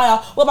dirty liar.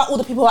 What about all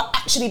the people who are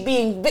actually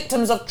being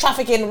victims of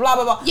trafficking, blah,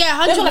 blah, blah. Yeah,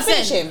 100%. They're gonna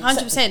finish him.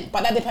 100%.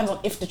 But that depends on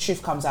if the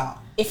truth comes out.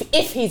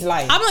 If he's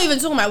lying. I'm not even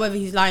talking about whether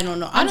he's lying or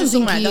not. I'm don't just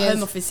talking think about he the is.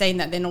 Home Office saying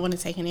that they're not going to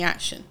take any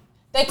action.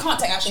 They can't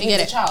take action. You He's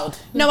get a it? child.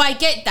 No, I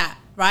get that,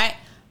 right?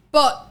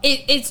 But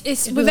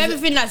it's with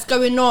everything that's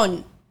going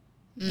on,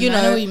 you I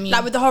know, know what you mean.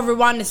 like with the whole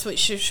Rwanda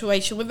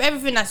situation, with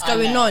everything that's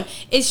going know. on,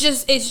 it's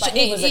just But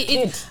he was a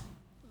kid.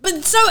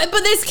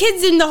 but there's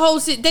kids in the whole.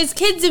 There's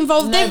kids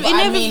involved No, in but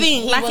I everything.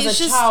 mean, he like was it's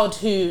a just child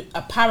who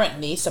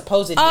apparently,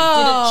 supposedly,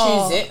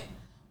 Oh. didn't choose it.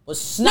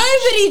 Was snatched.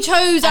 nobody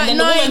chose And at then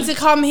the 9 woman to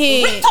come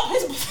here. ripped up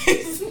his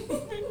face.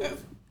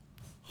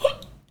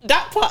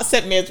 That part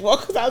sent me as well,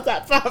 because I was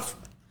like, bruv.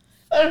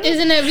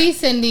 Isn't it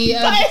recently?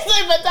 But it's not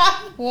even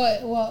that.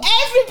 What?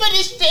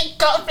 Everybody's shit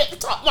got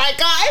ripped up, my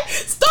guy.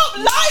 Stop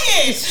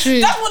lying. It's true.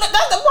 That's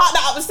the part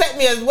that upset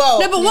me as well.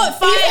 No, but what He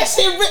fight?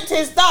 actually ripped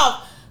his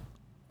stuff.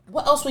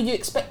 What else were you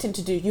expecting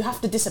to do? You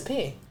have to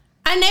disappear.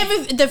 And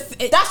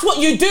That's what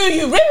you do.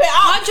 You rip it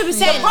up. 100%.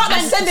 The part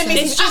that's And sending me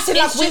it's is just- acting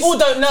like it's we just- all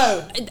don't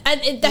know.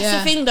 and that's Yeah.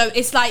 the thing though.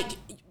 It's like,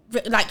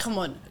 come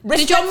on.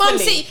 Did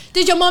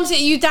your mum sit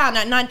you down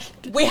at 9?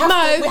 We have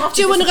Mo, to- we have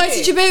do you to want to go to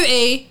disappear.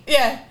 Djibouti?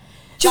 Yeah.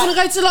 Do you want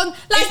to go to London?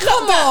 Like, It's not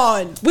come that.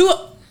 on.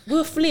 We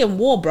were fleeing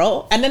war,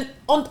 bro. And then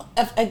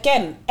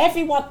again,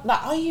 everyone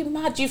like, are you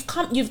mad? You've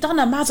done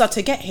a mazza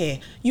to get here.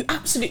 You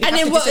absolutely And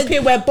have then to what?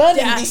 disappear. We're burning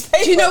Yeah. these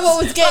papers. Do you know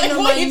what was getting Like,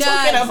 on what my are you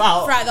talking nerves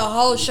about? throughout the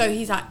whole show?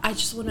 He's like, I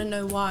just want to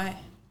know why.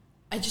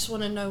 I just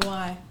want to know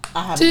why.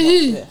 I haven't To watched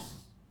who? it.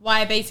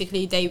 Why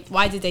basically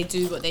why did they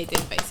do what they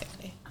did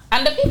basically?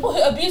 And the people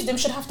who abused him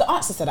should have to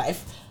answer to that.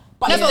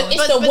 But No, it's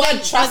but the then- word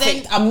but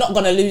trafficked. then- I'm not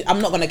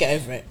gonna get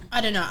over it.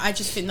 I don't know. I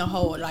just think the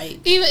whole like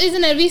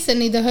Isn't it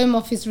recently the Home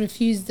Office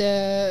refused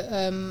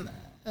a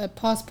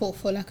passport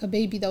for like a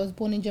baby that was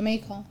born in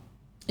Jamaica?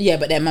 Yeah,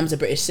 but their mum's a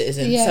British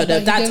citizen, Yeah, so the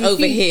but dad's they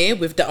over refused. here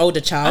with the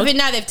older child. I think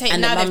now they've taken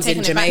and the now they've mum's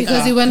taken in it back Jamaica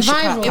Because it went she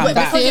can't viral. come But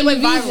back. because it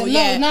went The viral, visa.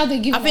 yeah. No, now they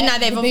give I think now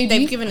the baby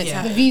they've given it to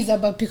Yeah. her. the visa,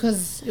 but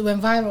because it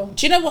went viral.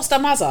 Do you know what's the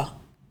mazza?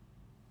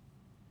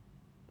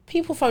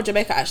 People from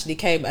Jamaica actually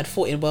came and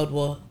fought in World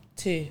War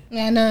II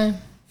Yeah, I know.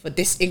 for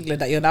this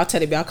England that you're now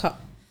telling me I can't.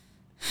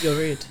 You're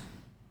rude.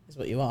 Is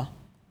what you are.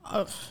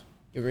 Oh,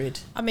 You're rude.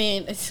 I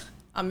mean,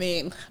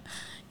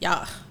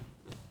 yeah.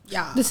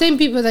 The same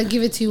people that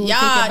give it to you will take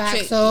it back.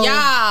 So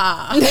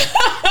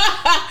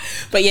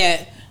But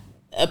yeah,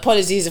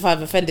 apologies if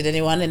I've offended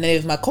anyone in any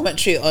of my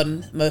commentary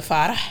on Mo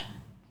Farah.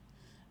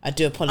 I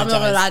do I'm apologise. not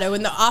gonna lie though.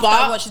 After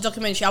I watched the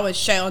documentary, I went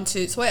straight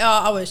onto Twitter.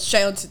 I went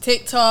straight onto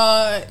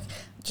TikTok.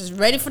 Just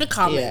ready for the Yeah,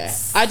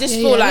 comments. I just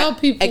Yeah, feel yeah, a lot like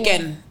of people-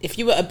 again, if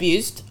you were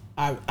abused,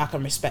 I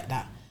can respect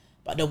that.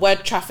 But the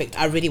word trafficked,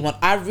 I really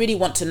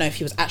want to know if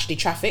he was actually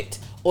trafficked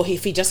or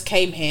if he just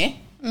came here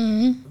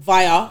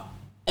via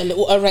a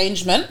little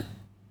arrangement.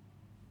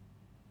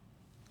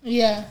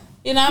 yeah,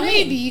 You know what I mean?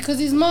 maybe because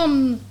his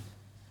mom.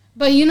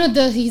 But you know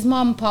his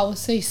mom part was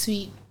so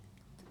sweet.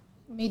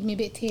 Made me a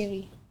bit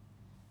teary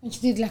when she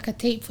did like a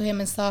tape for him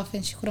and stuff,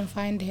 and she couldn't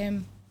find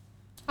him.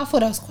 I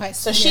thought that was quite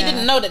So sweet. she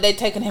didn't know that they'd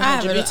taken him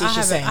from Djibouti.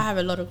 She's saying. I have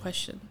a lot of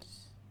questions.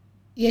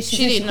 Yeah, She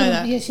said didn't know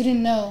couldn't- that. Yeah, she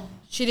didn't know.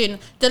 She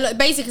didn't.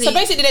 Basically, So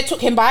basically, they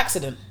took him by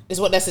accident. Is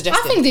what they're suggesting.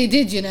 I think they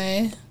did. You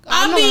know,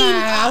 I'm not mean, gonna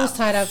lie, I was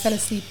tired. I fell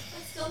asleep.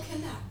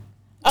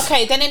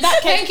 Okay, then in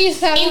that case, Thank you,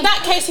 Sarah. in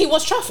that case, he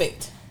was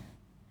trafficked.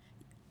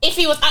 If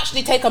he was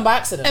actually taken by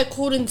accident,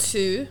 according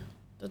to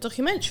the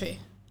documentary.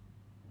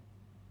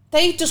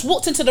 they just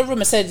walked into the room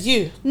and said,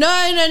 "You." No.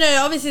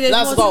 Obviously, there's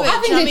Let's more go. to it.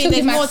 I think Do you know they what took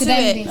him There's more to it.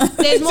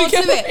 accidentally. There's more Do you to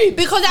get what I it mean?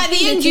 because at the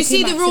think end they you took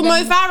see him the real Mo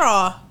accidentally.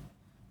 Farah.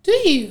 Do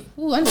you?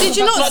 Ooh, I Did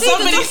you not see the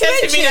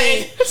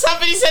documentary?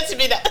 Somebody said to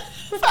me that.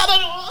 I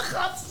don't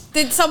know.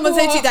 Did someone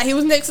say to you that he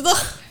was next to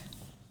the?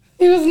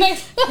 He was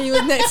next. He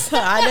was next to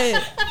her. I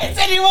know. They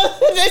said he was.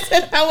 They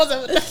said I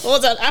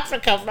wasn't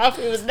Africa, bro.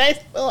 He was next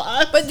to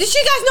us. But did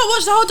you guys not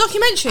watch the whole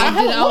documentary? I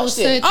haven't I was watched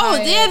so it. Oh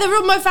tired. yeah, the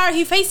real Mo Farah.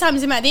 He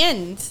FaceTimes him at the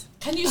end.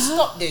 Can you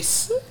stop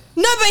this?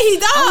 No, but he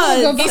I'm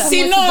gonna go does. back It's and watch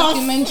the enough.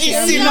 documentary.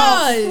 It's He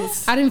enough.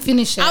 does. I didn't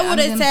finish it. I would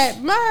I'm have gonna-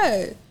 said,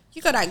 Mo,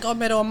 you got that gold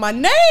medal on my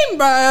name,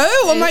 bro.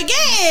 On my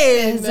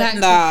game.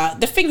 Exactly. Nah.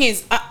 The thing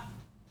is,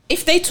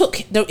 if they took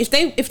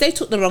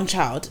the wrong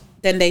child,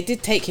 then they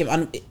did take him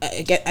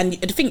again. And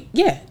the thing,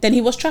 then he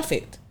was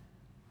trafficked.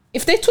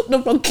 If they took the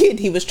wrong kid,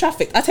 he was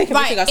trafficked. I take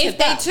everything I Right, said if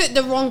they back. took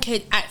the wrong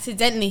kid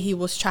accidentally, he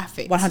was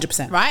trafficked.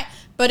 100%. Right?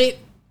 But it.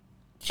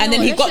 And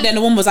then he got there and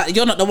the woman was like,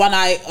 "You're not the one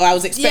I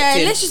was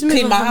expecting. Yeah, let's just move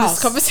Clean on my from house."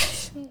 this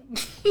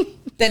conversation.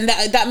 then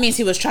that means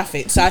he was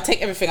trafficked. So I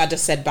take everything I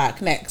just said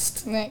back.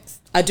 Next.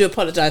 I do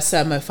apologise,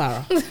 Sir Mo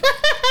Farah.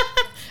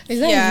 Is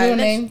that his real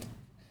name?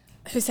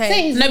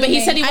 Hussein. No, but he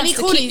said he wants to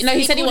called keep. his- No, he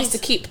he said he called wants to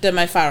his- keep the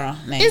Mo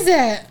Farah name. Is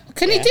it?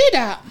 Can he Yeah. do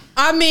that?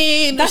 I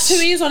mean, That's who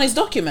he is on his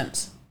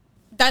documents.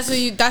 That's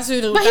who. But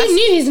he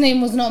knew his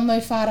name was not Mo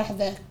Farah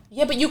there.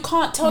 Yeah, but you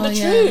can't tell the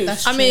yeah, truth.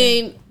 that's I true.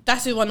 mean,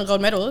 that's who won the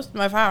gold medals.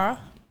 Mo Farah.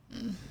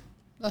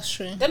 That's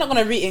true. They're not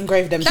gonna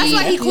re-engrave them. That's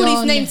why he called his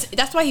Yeah. name.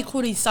 That's why he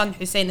called his son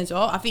Hussein as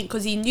well. I think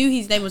because he knew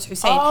his name was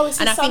Hussein, Oh, it's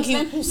and his I think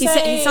son's name, he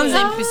said his son's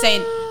name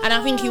Hussein, and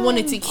I think he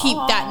wanted to keep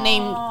that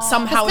name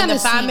somehow in the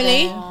That's kinda family.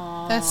 sweet,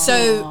 though. That's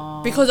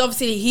So because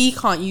obviously he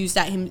can't use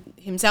that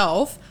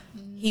himself,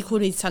 he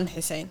called his son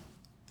Hussein.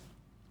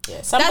 Yeah,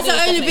 That's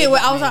the only bit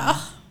where I was like,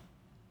 oh,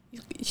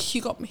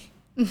 you got me.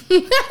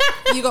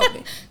 You got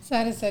me.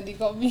 Sada said he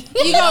got me.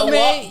 You got me.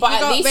 What? But You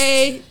at got least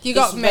me. You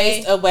got it's me.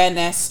 raised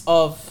awareness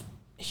of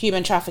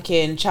human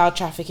trafficking, child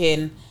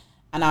trafficking,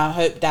 and I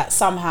hope that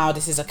somehow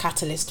this is a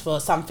catalyst for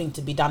something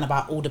to be done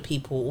about all the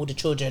people, all the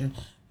children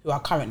who are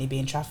currently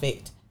being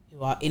trafficked,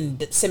 who are in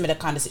similar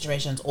kind of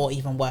situations or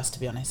even worse, to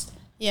be honest.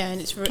 Yeah,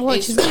 and it's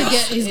Watch, he's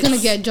gonna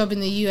get a job in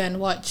the UN.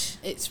 Watch.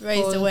 It's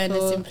raised for- awareness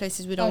for in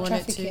places we don't want it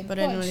to. trafficking. But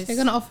Watch, anyways, they're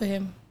gonna offer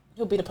him.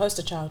 He'll be the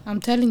poster child.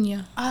 I'm telling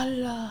you,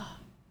 Allah.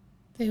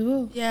 they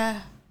will.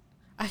 Yeah,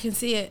 I can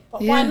see it.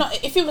 But Yeah. why not?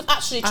 If he was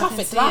actually I can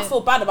trafficked, see and I it.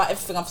 feel bad about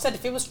everything I've said.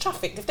 If he was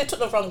trafficked, if they took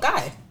the wrong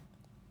guy.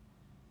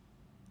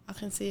 I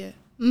can see it.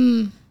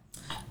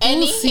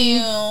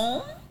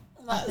 Anywho,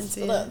 can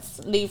see let's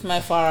leave Mo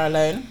Farah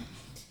alone.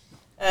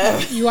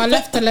 You are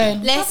left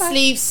alone. Let's Bye-bye.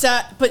 leave.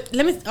 But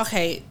let me.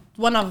 Okay,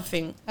 one other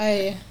thing.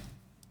 Aye.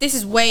 This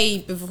is way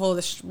before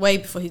way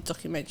before his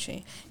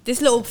documentary.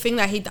 This little thing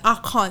that I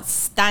can't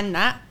stand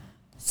that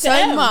so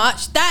M.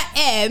 much. That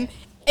M.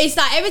 It's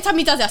like every time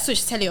he does it, I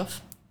switch the telly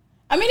off.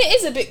 I mean, it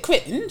is a bit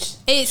cringe.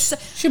 It's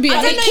Should be I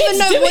a don't H. even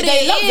know do what it, they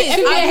it love it. is.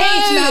 Everyone I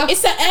hates know. now.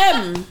 It's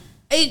an M.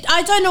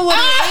 I don't know what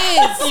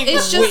it is.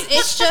 It's just. Wait.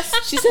 It's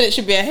just. She said it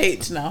should be a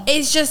H now.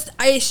 It's just.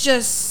 It's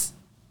just.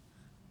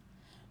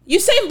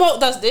 Usain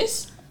Bolt does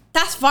this.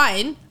 That's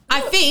fine. I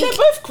think they're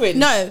both cringe.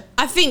 No,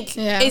 I think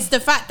Yeah. it's the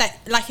fact that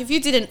like if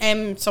you did an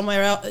M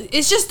somewhere else,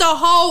 it's just the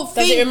whole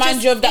thing. Does it remind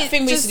just- you of that it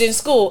thing we used just- to do in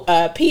school?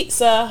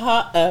 Pizza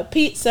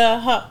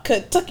Hut,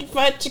 Kentucky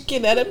Fried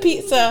Chicken and a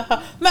Pizza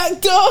Hut,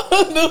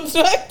 McDonald's.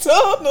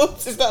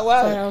 Is that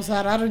wild? Sorry, I was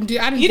like, I didn't You do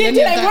didn't any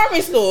do of that in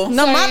primary school?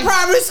 No, my Sorry.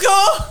 primary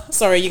school.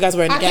 Sorry, you guys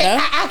were in the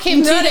ghetto. I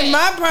came too Not late. in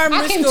my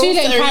primary I came school. too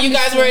late in Sorry, you primary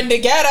guys school. were in the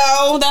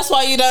ghetto. That's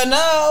why you don't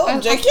know.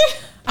 I'm joking.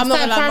 I'm not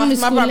started gonna lie, primary my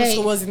school primary late.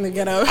 school was in the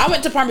ghetto. I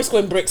went to primary school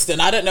in Brixton.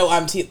 I don't know what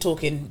I'm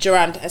talking.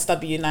 Durand,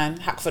 SW9,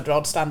 Hackford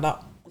Road, stand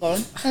up. Go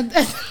on.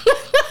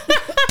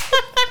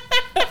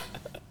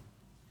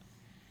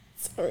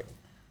 Sorry.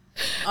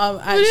 I'm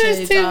It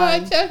actually is too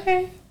done. much.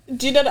 Okay.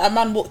 Do you know that a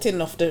man walked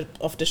in off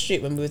the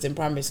street when we was in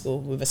primary school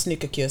with a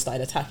snooker cue and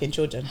started attacking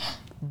children,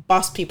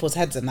 bust people's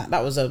heads and that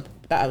was the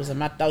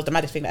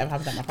maddest thing that ever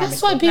happened at my primary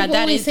That's why school. people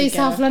that always is say the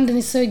ghetto. South London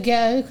is so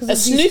ghetto because A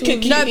snooker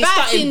cue. No, He back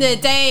started in the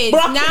days.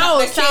 brocking Now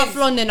up the South kids.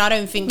 London, I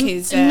don't think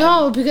is.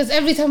 No, because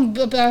every time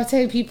I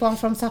tell people I'm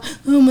from South,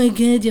 oh my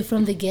god, you're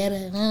from the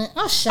ghetto.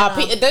 Oh, shut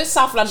up. Those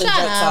South London Shut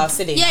jokes up. are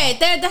silly.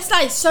 Yeah, that's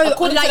like so.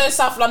 According like to those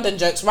South London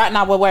jokes, right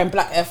now we're wearing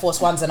black Air Force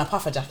Ones and a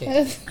puffer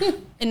jacket.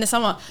 in the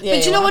summer. Yeah,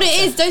 but do you yeah, know what it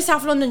 100%. is? Those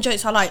South London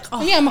jokes are like,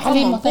 oh, Yeah, I'm a come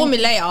Halima, on, call thank me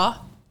you. later.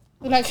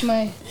 Who likes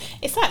my?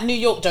 It's like New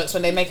York jokes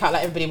when they make out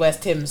like everybody wears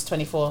Tim's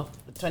 24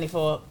 I mean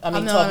 12 I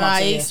months I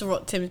a year. used to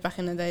rock Tim's back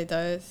in the day,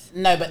 those.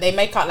 No, but they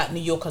make out like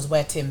New Yorkers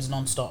wear Tim's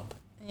non-stop.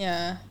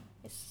 Yeah.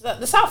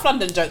 The South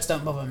London jokes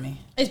don't bother me.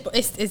 It's dead.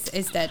 They're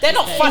It's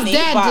not dead. funny.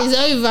 Dad, but it's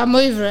over. I'm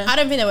over it. I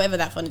don't think they were ever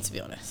that funny, to be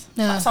honest.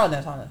 No. some of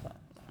them.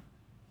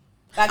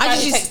 That guy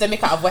just who used- takes the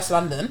mick out of West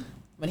London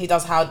when he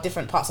does how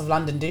different parts of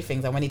London do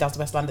things, and when he does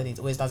West London, he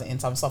always does it in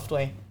some soft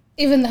way.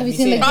 Even have you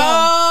seen the seen it? girl?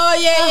 Oh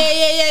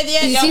yeah.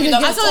 Did you Yeah, see we the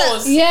done girl? the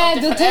tours Yeah, of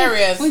the different tour-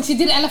 areas. when she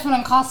did Elephant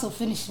and Castle,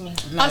 finished me.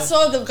 No. I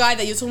saw the guy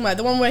that you're talking about,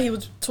 the one where he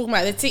was talking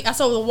about the I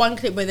saw the one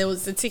clip where there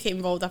was the ticket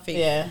involved. I think.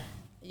 Yeah.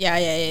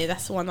 Yeah.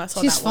 That's the one I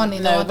saw. She's that one.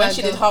 funny. No, though, when that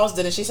she girl. did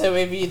Halsden and she said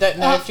maybe you don't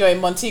know if you're in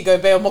Montego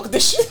Bay or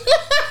Mogadishu.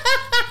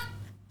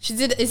 She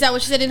did. Is that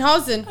what she said in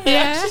Halsden?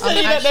 Yeah. She said I'm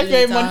you don't know if actually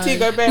you're in done.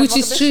 Montego Bay or Which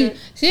is Mogadishu. true.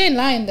 She ain't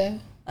lying though.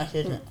 Actually,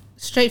 isn't it?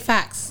 Straight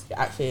facts. It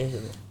actually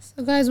isn't it?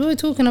 So guys, what are we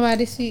talking about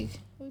this week?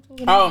 What are we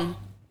talking about?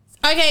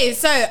 Okay,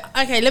 so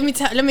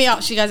let me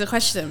ask you guys a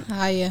question.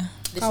 Ah, yeah.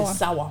 This Go is on.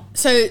 sour.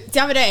 So the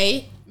other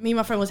day, me and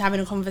my friend was having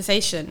a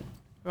conversation,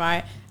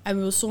 right? And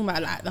we were talking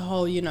about like the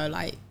whole,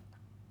 like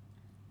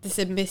the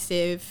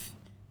submissive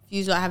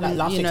views. Like Like having,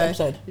 last week's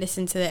episode.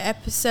 listen to the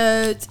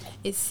episodes.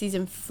 It's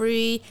season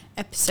 3,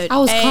 episode. I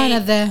was 8, kinda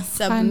there,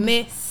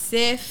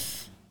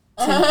 Submissive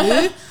to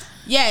who?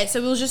 Yeah.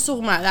 So we was just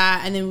talking about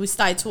that, and then we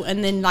started talking,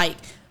 and then like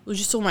we were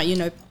just talking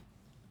about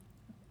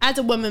as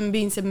a woman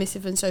being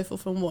submissive and so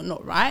forth and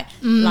whatnot, right?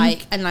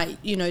 Like, and like,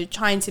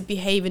 trying to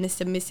behave in a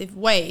submissive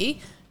way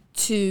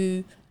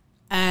to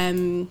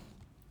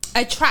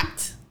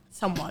attract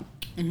someone.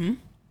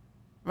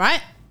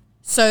 Right?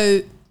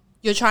 So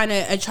you're trying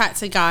to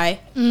attract a guy,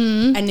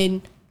 and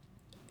then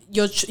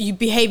you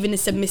behave in a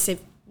submissive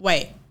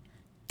way.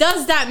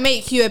 Does that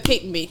make you a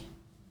pick me?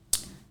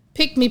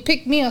 Pick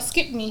me, or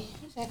skip me.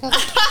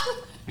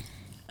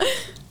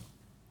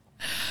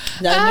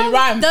 No, new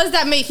rhyme. Does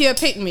that make you a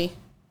pick me?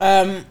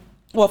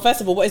 Well,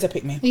 first of all, what is a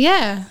pick me?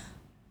 Yeah.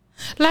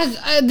 Like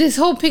this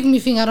whole pick me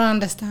thing, I don't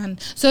understand.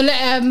 So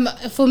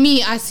for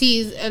me, I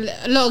see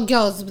a lot of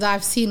girls that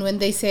I've seen when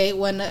they say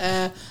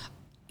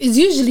it's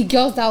usually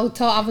girls that will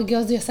tell other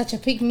girls you're such a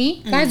pick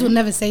me. Guys would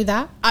never say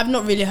that. I've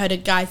not really heard a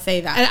guy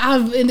say that.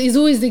 And it's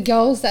always the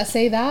girls that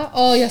say that.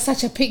 Oh, you're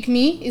such a pick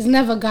me. It's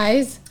never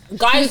guys.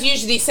 Guys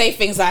usually say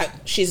things like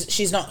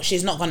she's not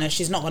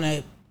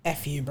gonna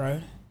F you,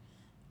 bro.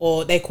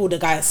 Or they call the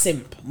guy a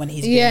simp when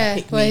he's being a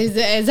pick me.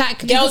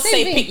 Exactly. Girls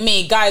say pick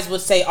me, guys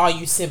would say, are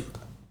you simp?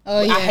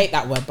 Oh, yeah. I hate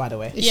that word, by the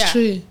way. It's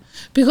true.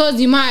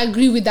 Because you might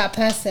agree with that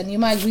person. You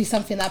might agree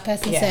something that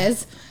person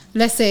says.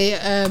 Let's say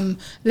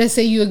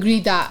you agree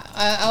that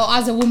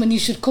as a woman you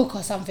should cook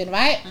or something,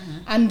 right?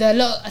 And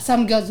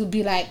some girls would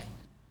be like,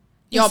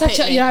 you're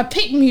a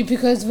pick me,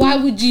 because why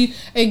would you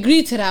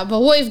agree to that? But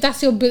what if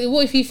that's your belief?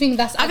 What if you think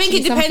that's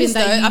actually something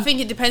I think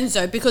it depends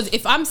though, because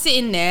if I'm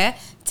sitting there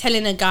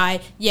telling a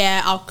guy,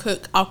 yeah, I'll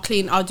cook, I'll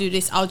clean, I'll do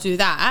this, I'll do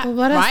that,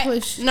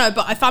 right? No,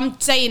 but if I'm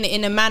saying it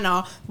in a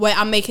manner where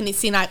I'm making it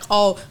seem like,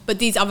 oh, but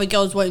these other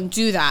girls won't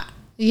do that,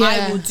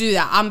 I will do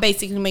that. I'm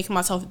basically making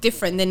myself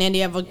different than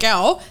any other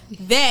girl.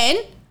 Then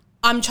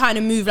I'm trying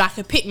to move like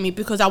a pick me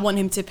because I want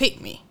him to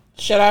pick me.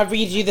 Shall I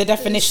read you the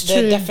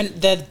definition?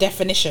 The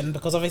definition,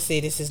 because obviously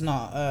this is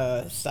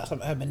not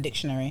some Urban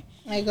Dictionary.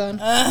 Go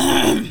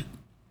on.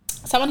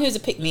 Someone who's a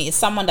pick-me is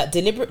someone that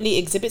deliberately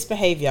exhibits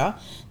behaviour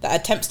that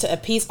attempts to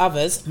appease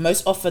others,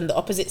 most often the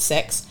opposite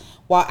sex,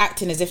 while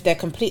acting as if they're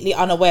completely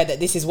unaware that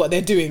this is what they're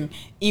doing,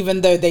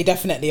 even though they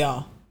definitely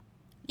are.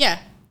 Yeah.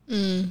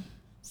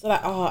 So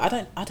like,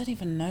 I don't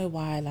even know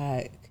why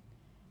like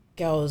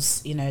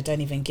girls,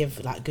 don't even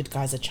give like good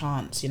guys a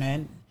chance.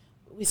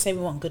 We say we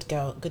want good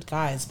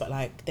guys, but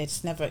like they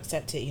just never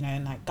accept it.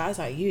 And like guys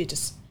like you,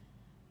 just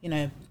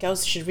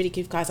girls should really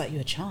give guys like you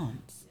a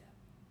chance.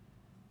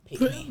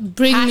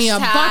 Bring me a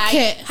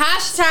bucket.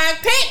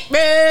 Hashtag pick me.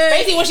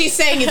 Basically what she's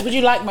saying is, would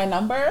you like my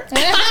number?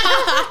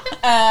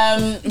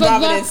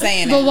 Rather than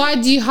saying it. But why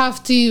do you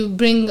have to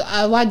bring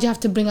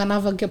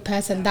another good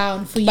person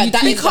down for you?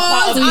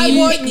 Because I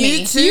want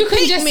you to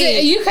pick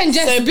me. You can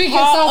just so big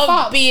part yourself of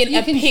up. Being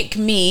a pick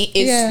me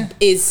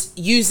is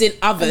using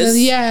others.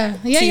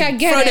 I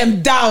get throw it.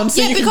 them down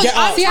so you can get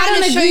up. See, I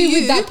don't agree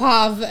with that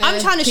part of. I'm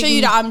trying to show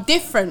you that I'm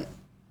different.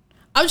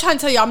 I'm trying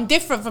to tell you I'm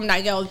different from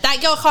that girl.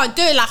 That girl can't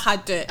do it like I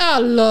do it. Oh,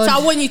 Lord. So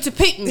I want you to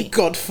pick me.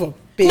 God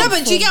forbid. No,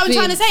 but do you get what I'm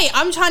trying to say?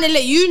 I'm trying to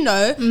let you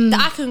know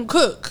that I can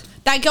cook.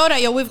 That girl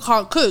that you're with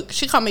can't cook.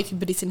 She can't make you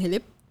bilis in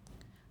hilib.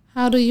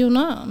 How do you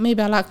know?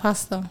 Maybe I like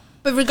pasta.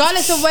 But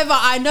regardless of whether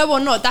I know or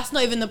not, that's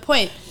not even the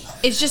point.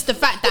 It's just the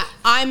fact that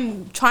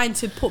I'm trying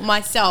to put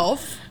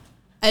myself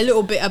a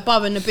little bit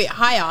above and a bit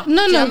higher.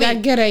 No, I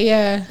get it,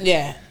 yeah.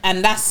 Yeah,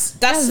 and that's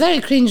very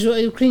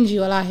cringy,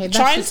 wallahi.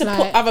 Trying to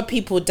put other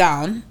people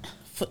down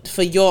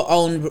for your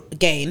own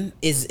gain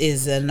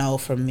is a no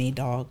from me,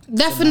 dog.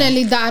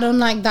 Definitely that I don't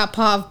like that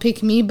part of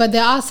pick me, but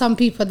there are some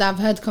people that I've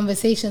heard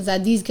conversations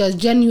that these girls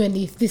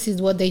genuinely, if this is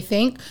what they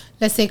think,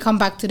 let's say come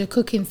back to the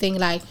cooking thing,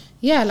 like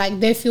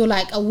they feel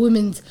like a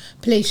woman's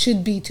place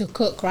should be to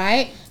cook,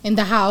 right, in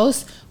the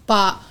house,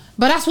 but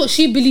that's what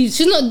she believes.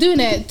 She's not doing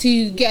it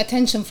to get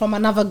attention from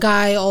another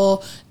guy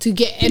or to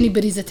get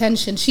anybody's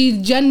attention.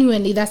 She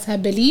genuinely, that's her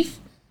belief.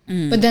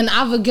 But then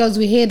other girls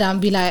will hear that and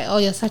be like, oh,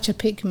 you're such a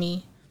pick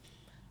me.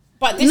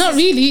 But not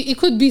really. It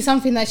could be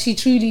something that she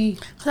truly.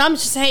 Because I'm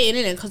just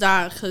hating it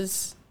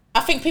because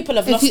I think people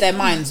have lost their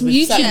minds with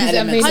certain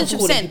elements of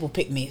calling people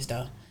pick me's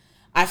though.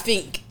 I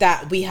think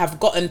that we have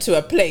gotten to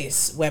a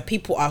place where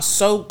people are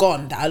so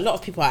gone that a lot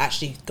of people are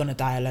actually gonna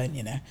die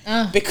alone.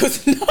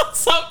 Because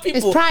some people.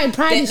 It's pride.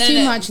 Pride is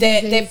too much.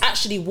 They've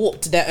actually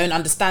warped their own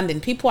understanding.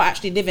 People are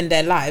actually living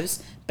their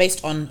lives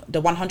based on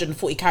the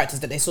 140 characters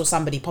that they saw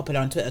somebody popular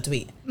on Twitter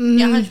tweet.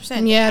 Yeah,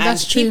 100%. Yeah,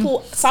 that's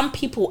true. Some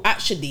people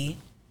actually.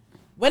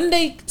 When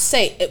they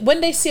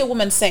see a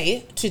woman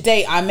say,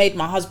 today I made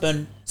my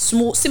husband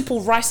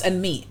simple rice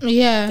and meat.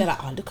 Yeah. They're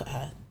like, oh, look at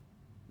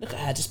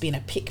her just being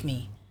a pick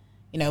me.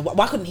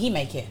 Why couldn't he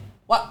make it?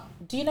 What?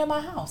 Do you know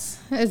my house?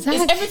 Exactly.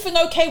 Is everything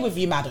okay with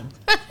you, madam?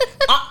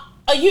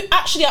 Are you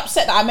actually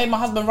upset that I made my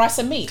husband rice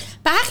and meat?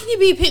 But how can you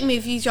be a pick me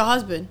if he's your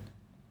husband?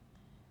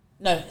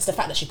 No, it's the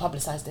fact that she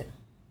publicised it.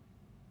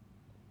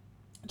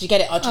 Do you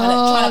get it? Or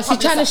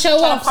trying to show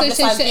off.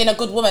 Publicise being a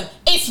good woman.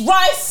 It's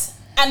rice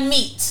and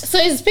meat. So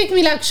it's pick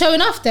me like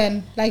showing off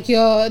then? Like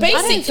you're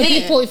basically to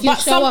people, if you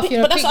show off,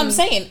 you're a pick me. But that's what I'm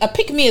saying. A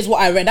pick me is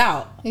what I read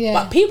out. Yeah.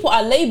 But people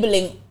are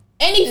labelling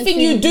anything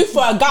you do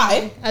for a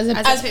guy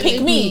as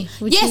pick me.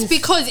 Yes,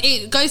 because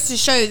it goes to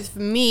show for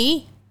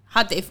me,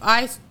 if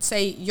I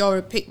say you're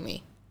a pick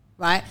me,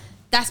 right?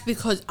 That's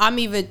because I'm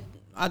either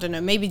I don't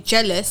know, maybe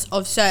jealous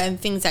of certain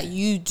things that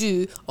you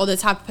do or the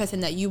type of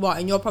person that you are,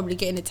 and you're probably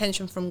getting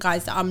attention from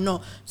guys that I'm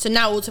not. So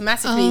now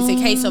automatically it's a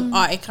case of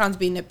Ikran's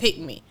being a pick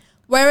me.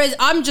 Whereas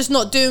I'm just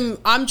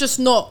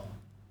not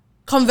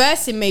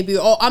conversing maybe,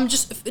 or I'm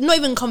just not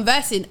even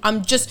conversing.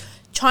 I'm just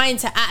trying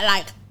to act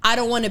like I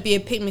don't want to be a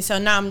pick me. So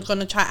now I'm going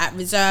to try to act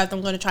reserved.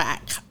 I'm going to try to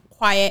act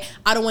quiet.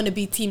 I don't want to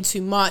be team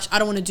too much. I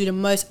don't want to do the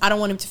most. I don't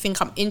want him to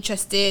think I'm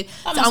interested.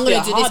 So I'm going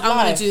to do this.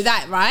 I'm going to do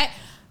that, right?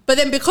 But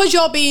then because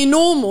you're being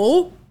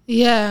normal,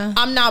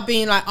 I'm now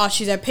being like, oh,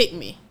 she's a pick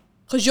me.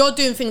 Because you're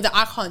doing things that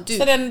I can't do.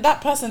 So then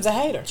that person's a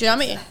hater. Do you know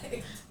what I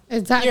mean?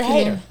 Exactly. You're a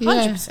hater.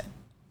 100%.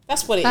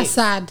 That's what it is. That's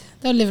sad.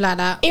 Don't live like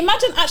that.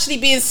 Imagine actually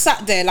being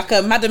sat there like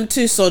a Madame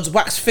Tussauds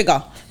wax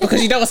figure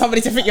because you don't want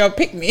somebody to think you're a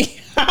pick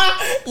me.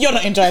 You're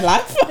not enjoying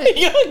life.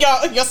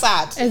 you're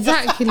sad.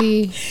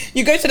 Exactly.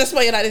 You go to the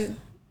spot, you're like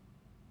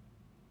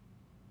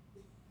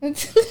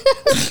this.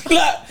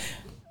 Like,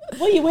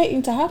 what are you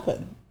waiting to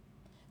happen?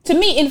 To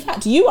me, in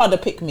fact, you are the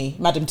pick me,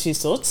 Madame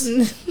Tussauds.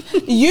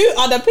 You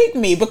are the pick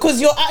me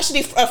because you're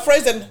actually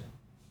frozen.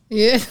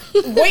 Yeah.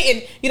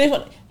 Waiting. You know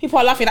what? People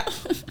are laughing at.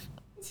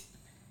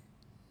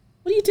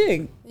 What are you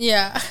doing?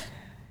 Yeah.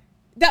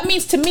 That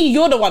means to me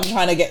you're the one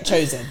trying to get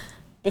chosen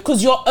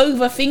because you're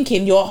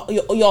overthinking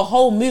your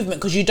whole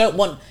movement because you don't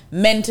want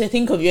men to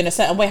think of you in a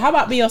certain way. How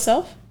about be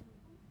yourself?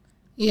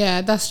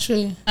 Yeah, that's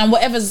true. And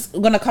whatever's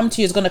gonna come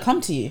to you is gonna come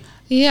to you.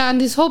 Yeah,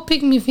 and this whole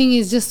pick me thing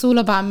is just all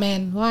about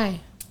men. Why?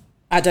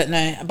 I don't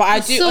know, but I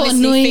do so honestly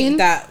annoying. think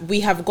that we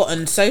have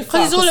gotten so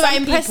far. Because it's all about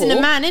some impressing people,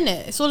 the man, isn't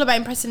it? It's all about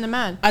impressing the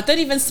man. I don't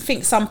even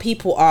think some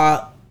people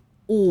are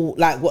all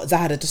like what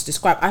Zahada just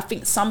described. I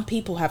think some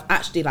people have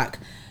actually like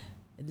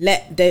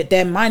let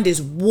their mind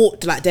is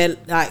warped. Like they're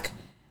like,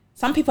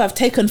 some people have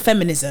taken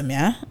feminism,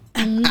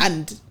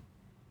 and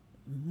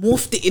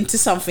morphed it into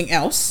something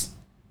else,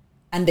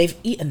 and they've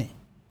eaten it.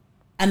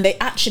 And they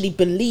actually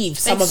believe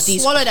some of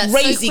these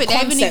crazy so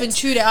concepts they even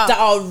chewed it up. that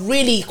are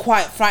really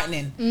quite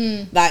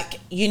frightening.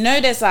 Like, you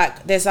know, there's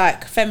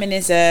like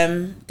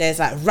feminism, there's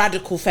like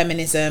radical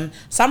feminism.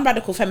 Some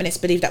radical feminists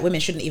believe that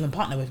women shouldn't even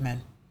partner with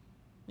men.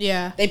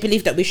 Yeah. They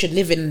believe that we should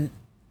live in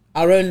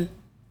our own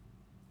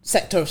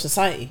sector of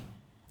society.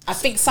 I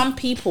think some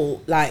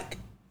people, like,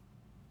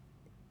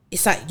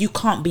 it's like you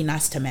can't be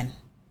nice to men.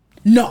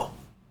 No.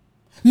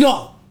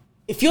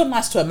 If you're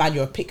nice to a man,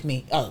 you're a pick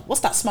me. Oh,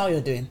 what's that smile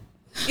you're doing?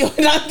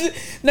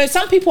 No,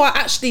 some people are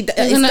actually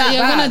You're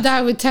gonna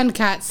die with 10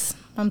 cats.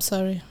 I'm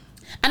sorry.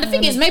 And the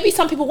thing is, maybe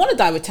some people want to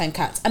die with 10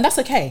 cats, and that's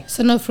okay.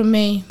 So no from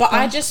me. But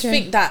I just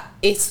think that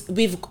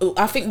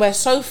I think we're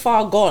so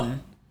far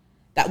gone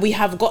that we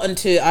have gotten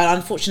to an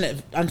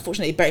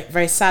unfortunately very,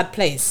 very sad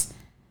place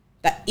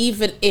that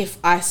even if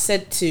I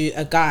said to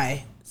a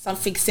guy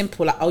something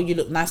simple like, oh, you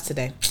look nice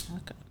today,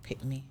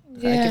 pick me.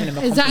 Yeah,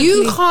 exactly.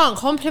 You can't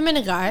compliment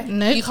a guy.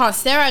 Nope. You can't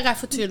stare at a guy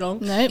for too long.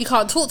 Nope. You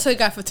can't talk to a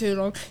guy for too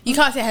long. You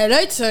can't say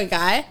hello to a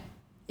guy.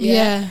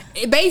 Yeah.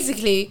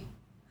 Basically,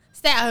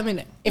 stay at home,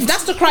 innit? If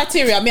that's the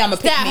criteria, I'm a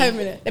pick me. Stay at home,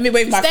 innit? Let me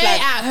wave my Stay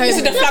flag. at home. This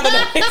is the flag of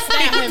the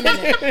Stay at home,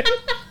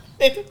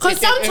 innit? Because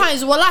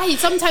sometimes, wallahi,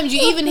 sometimes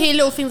you even hear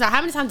little things like,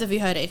 how many times have you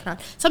heard it, Ikran?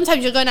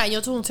 Sometimes you're going out and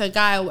you're talking to a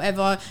guy or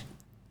whatever,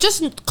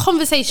 just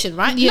conversation,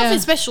 right? Yeah. Nothing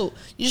special.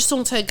 You just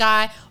talking to a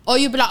guy, or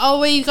you'll be like, oh,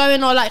 where you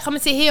going? Or like, come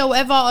and sit here, or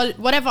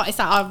whatever. It's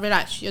like, oh,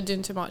 relax, you're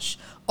doing too much.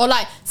 Or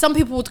like, some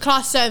people would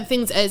class certain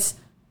things as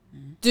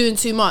doing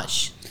too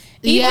much.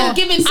 Even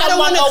giving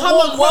someone a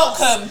warm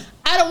welcome.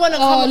 I don't want to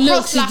come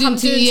across like I'm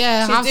doing.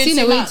 Yeah, I've seen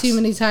it way too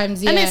many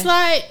times. Yeah. And it's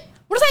like,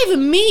 what does that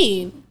even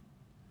mean?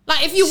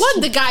 Like, if you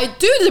want the guy,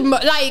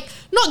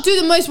 not do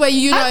the most where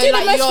you know, I do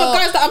like, the most for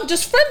guys that I'm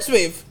just friends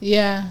with.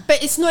 Yeah.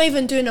 But it's not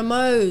even doing the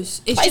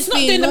most. It's But just it's not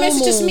being doing the most.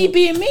 normal. It's just me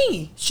being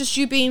me. It's just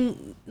you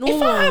being normal.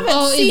 If I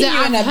haven't seen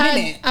you in a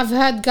minute, I've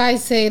heard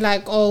guys say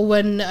like,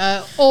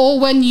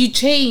 when you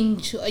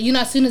change, you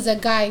know, as soon as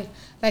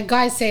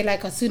guys say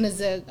like, as soon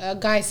as a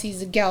guy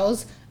sees the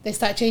girls, they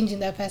start changing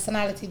their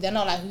personality. They're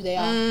not like who they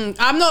are.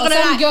 I'm not gonna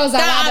lie. Girls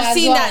I've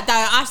seen that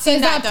though. I've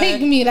seen that though.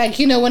 Pick me, like,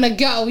 you know, when a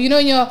girl, you know,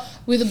 you're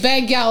with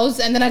bare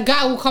girls, and then a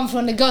guy will come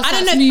from the girls. I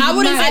don't know. I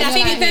wouldn't say that.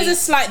 I think there's a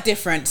slight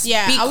difference.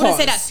 Yeah, I wouldn't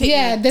say that's pick me.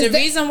 Yeah, the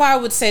reason why I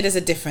would say there's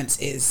a difference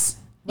is,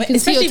 can see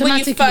especially when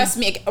you automatically. first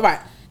meet,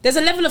 right? There's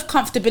a level of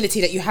comfortability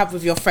that you have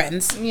with your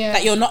friends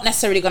that you're not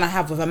necessarily gonna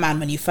have with a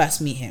man when you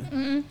first meet him.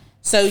 Mm-mm.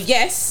 So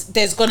yes,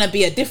 there's gonna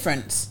be a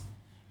difference.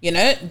 You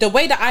know, the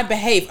way that I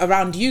behave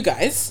around you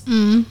guys.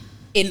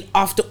 In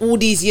after all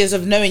these years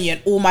of knowing you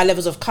and all my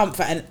levels of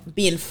comfort and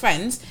being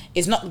friends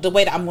is not the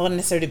way that I'm going to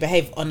necessarily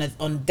behave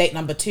on date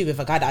number 2 with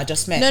a guy that I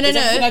just met. No. Is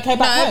everything okay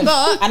back home?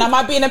 But, and am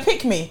I being a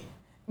pick me?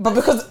 But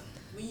because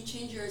when you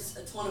change your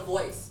tone of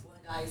voice when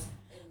a guy's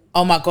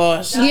oh my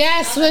gosh,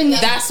 yes,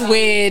 that's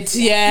weird.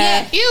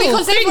 Yeah.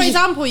 Because say for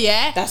example,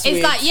 That's it's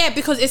weird. like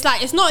because it's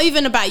like it's not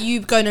even about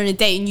you going on a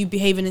date and you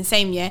behaving the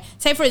same.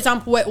 Say for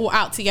example, we're all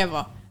out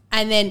together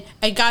and then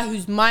a guy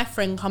who's my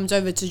friend comes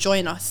over to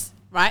join us,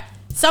 right?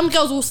 some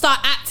girls will start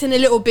acting a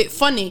little bit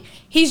funny.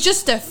 He's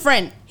just a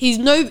friend. He's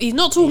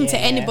not talking to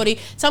anybody.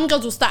 Some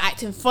girls will start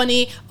acting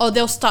funny, or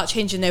they'll start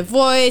changing their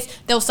voice.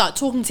 They'll start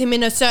talking to him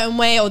in a certain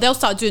way, or they'll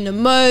start doing the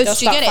most. They'll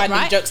Do you start get it, finding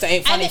right? jokes that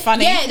ain't And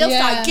funny. Yeah, they'll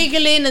Yeah. start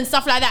giggling and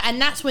stuff like that,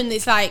 and that's when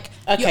it's like,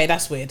 Okay,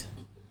 that's weird.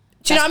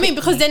 do you know what I mean?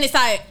 Because then it's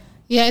like,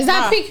 Yeah, is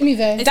that pick me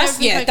though? That's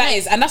everything that okay?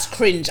 is, and that's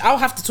cringe. I'll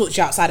have to talk to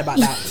you outside about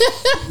that.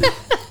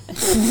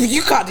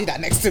 You can't do that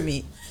next to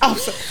me.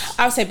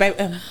 I'll say, babe.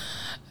 And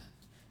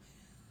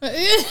I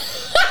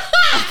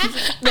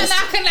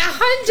can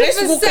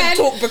Let's walk and 100%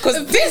 talk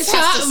because this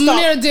has to stop.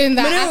 Munira doing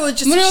that. Munira will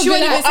just- Munira she will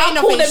won't be even like, say I'll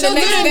nothing. call them She'll the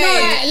do next the day.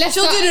 nods. "Right, let's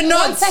She'll go. do the 1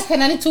 nods.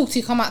 second, I need to talk to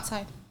you. Come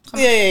outside.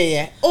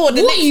 Yeah. Or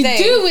the What next you day,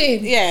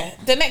 doing? Yeah,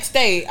 the next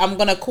day I'm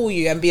gonna call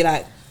you and be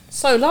like,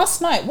 so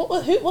last night,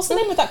 what's the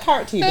name of that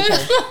character you became?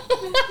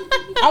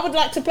 I would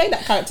like to play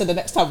that character the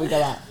next time we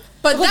go out.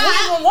 But Because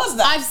that, what even was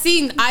that?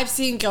 I've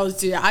seen girls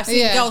do that. I've seen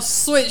Yeah. girls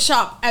switch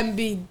up and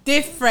be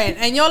different,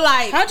 and you're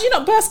like, How do you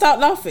not burst out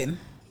laughing?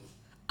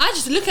 I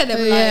just look at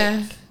them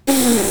Yeah. like,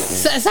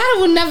 Sarah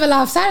would never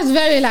laugh. Sarah's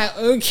very like,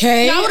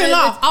 okay. I wouldn't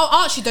laugh.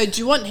 I'll ask you though, do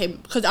you want him?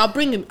 Because I'll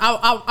bring him.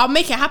 I'll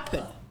make it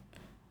happen.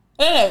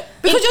 No.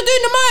 Because you're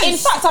doing the In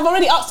most. fact, I've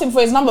already asked him for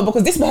his number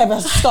because this behavior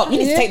has to stop. You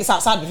need to Yeah. take this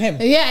outside with him.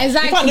 Yeah,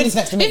 exactly. You can't do this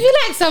next to me. If you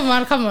like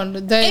someone, come on,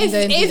 don't do If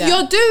that.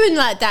 you're doing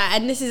like that,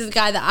 and this is the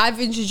guy that I've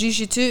introduced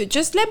you to,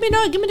 just let me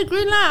know. Give me the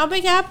green light. I'll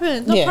make it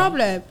happen. No Yeah.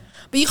 problem.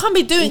 But you can't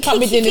be doing. You can't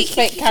be doing this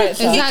fake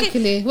character.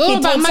 Exactly. We're all He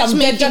about told some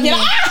dead job, matchmaking. you're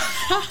here.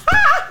 like,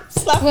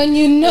 Slap. When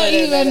you're not No.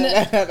 even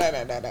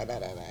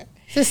No.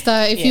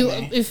 sister,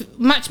 if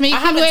matchmaking, I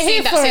haven't we're seen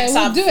here that for it. since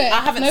We'll do it.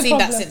 I haven't No seen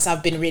that problem. since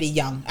I've been really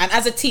young. And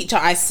as a teacher,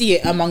 I see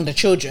it among the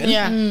children.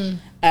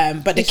 Yeah.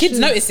 But the kids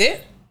true. notice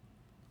it.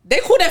 They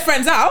call their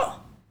friends out.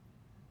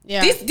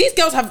 Yeah. These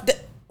girls have.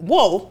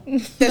 Whoa,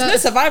 there's no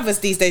survivors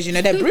these days. You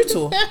know they're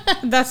brutal.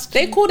 That's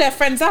They call their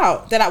friends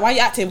out. They're like, "Why are you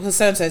acting? Because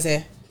so and so's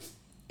here."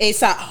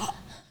 It's like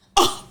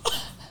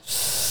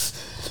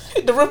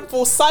the room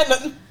falls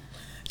silent.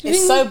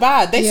 It's so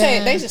bad. They say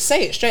Yeah. they just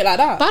say it straight like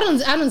that. But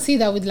I don't see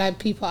that with like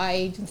people our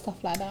age and stuff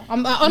like that.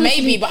 Honestly,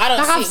 Maybe, but I don't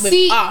like, see I've it with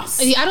seen-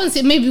 us. Yeah, I don't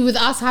see. Maybe with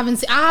us, I have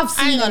seen I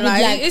it ain't with gonna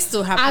lie, like it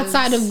still happens.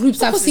 outside of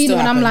groups. I've course it seen it, still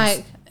and I'm happens.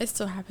 like, It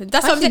still happens.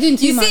 That's Why what I'm she doing saying.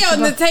 too You see much, it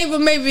on the bro? table,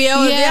 maybe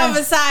on the Yeah.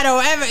 other side or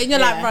whatever, and you're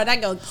like, Yeah. bro,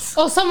 that girl.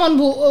 or someone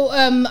will.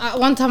 At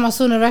one time, I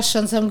saw in a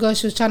restaurant some girl.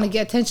 She was trying to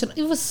get attention.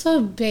 It was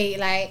so bait,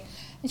 like.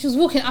 And she was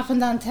walking up and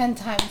down 10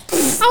 times. I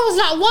was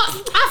like,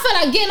 what? I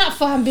felt like getting up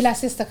for her and be like,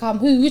 sister, come.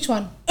 Who? Which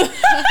one?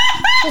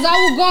 Because I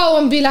will go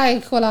and be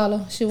like,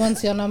 Kolalo, she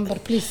wants your number,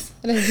 please.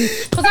 Let's do.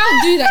 Because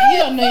I'll do that. You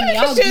don't know me.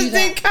 I'll She do was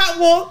doing that.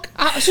 catwalk,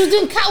 She was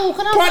doing catwalk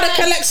and I was Prada like,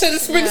 collection,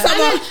 spring and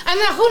summer.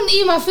 I couldn't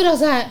eat my food. I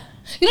was like,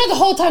 you know, the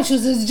whole time she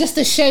was just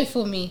a show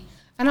for me.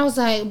 And I was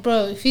like,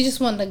 bro, if you just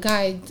want the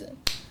guy,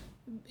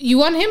 you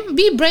want him?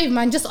 Be brave,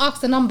 man. Just ask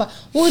the number.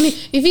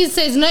 If he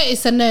says no,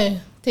 it's a no.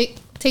 Take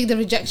the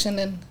rejection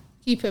and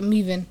keep it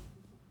moving.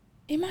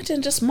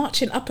 Imagine just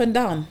marching up and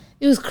down.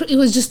 It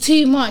was just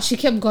too much. She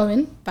kept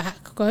going back,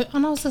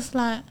 and I was just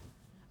like,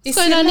 It's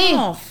going on here?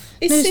 enough.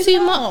 No, it's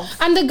too much.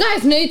 And the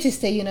guys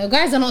noticed it. You know,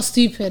 guys are not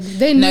stupid.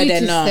 They No,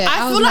 they're noticed not. it.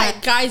 I was feel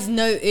like guys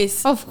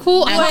notice of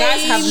course, And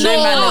guys have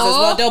no manners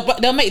as well.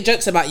 They'll make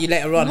jokes about you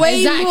later on. way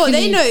Exactly. more.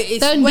 They notice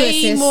Don't do it,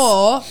 way sis.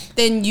 more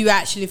than you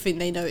actually think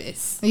they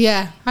notice.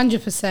 Yeah,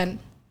 100%.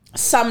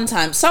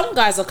 Sometimes some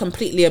guys are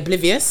completely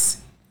oblivious.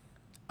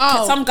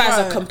 Oh, Some guys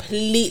bro. are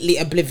completely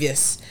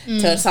oblivious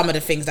to some of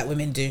the things that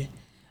women do,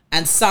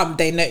 and some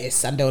they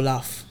notice and they'll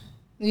laugh.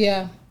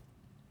 Yeah.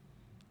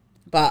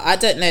 But I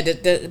don't know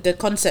the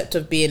concept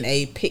of being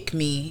a pick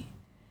me,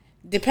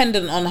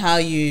 dependent on how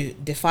you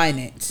define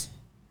it.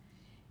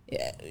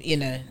 Yeah, you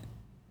know,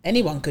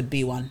 anyone could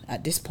be one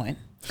at this point.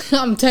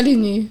 I'm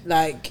telling you.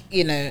 Like,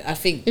 you know, I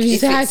think If you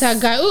say hi it's- to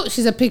a guy, oh,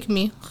 she's a pick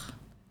me.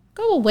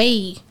 Go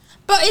away.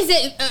 But is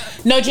it?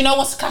 No, do you know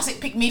what's the classic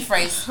pick me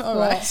phrase?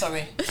 right.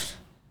 Sorry.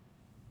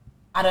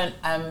 I don't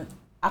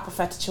I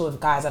prefer to chill with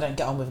guys. I don't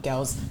get on with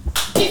girls.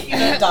 If you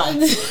don't die.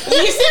 You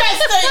see that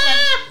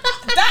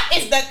statement? That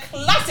is the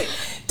classic.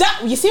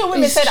 That you see when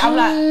women say that, I'm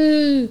like,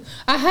 True.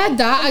 I heard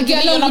that. I give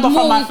get me your along number with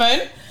from more. my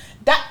phone.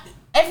 That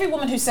every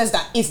woman who says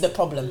that is the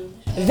problem.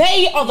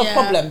 They are the Yeah.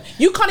 problem.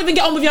 You can't even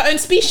get on with your own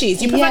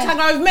species. You prefer Yeah. to hang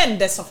out with men.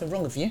 There's something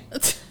wrong with you.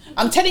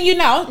 I'm telling you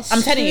now.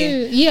 I'm telling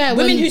you. true. Yeah,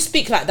 women when- who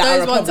speak like that Those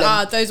are a ones problem.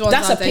 are. Those ones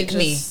That's are a pick me.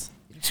 dangerous.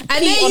 And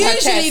Pee on her they're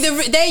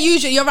chest.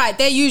 usually. You're right.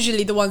 They're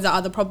usually the ones that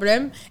are the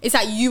problem. It's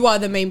like you are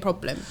the main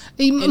problem.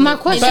 My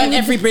question Burn would-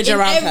 every bridge In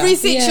around every her.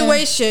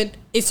 situation,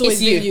 it's always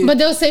It's you. been you. But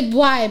they'll say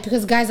why?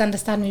 Because guys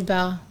understand me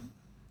better.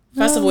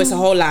 First of all, it's a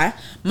whole lie.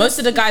 Most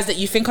of the guys that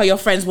you think are your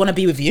friends want to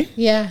be with you.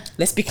 Yeah.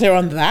 Let's be clear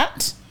on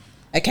that.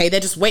 Okay, they're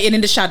just waiting in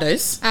the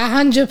shadows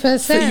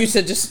 100%. for you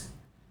to just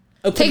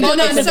open Take the, them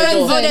out open the the friend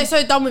door. zone. they're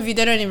so done with you,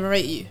 they don't even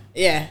rate you.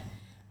 Yeah.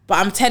 But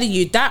I'm telling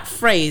you, that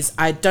phrase,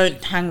 I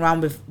don't hang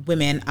around with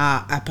women,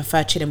 I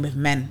prefer chilling with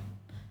men.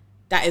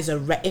 That is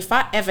if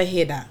I ever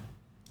hear that,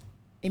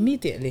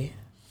 immediately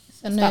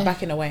So start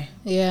backing away.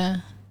 Yeah.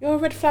 You're a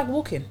red flag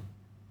walking.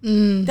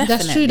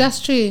 Definitely. That's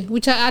true.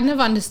 Which I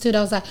never understood.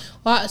 I was like,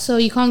 what? So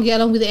you can't get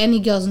along with any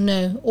girls?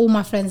 No, all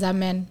my friends are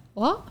men.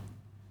 What?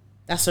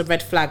 That's a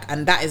red flag,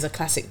 and that is a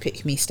classic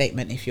pick me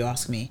statement. If you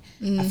ask me,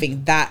 I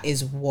think that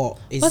is what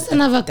is. What's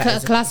another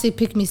classic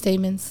pick me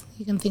statements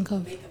you can think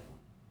of?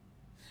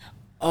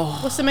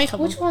 What's the makeup?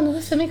 Which one?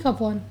 What's the makeup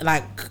one?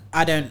 Like,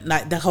 I don't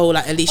like the whole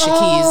like Alicia Keys.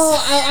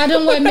 I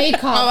don't wear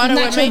makeup. I don't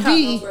wear Natural makeup.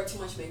 beauty. Girls wear too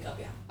much makeup,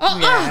 yeah.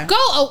 Yeah.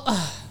 Go.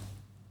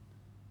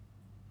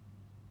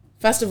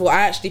 First of all,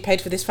 I actually paid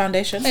for this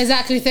foundation.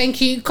 Exactly. Thank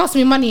you. It cost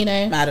me money, you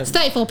know. Madam. It's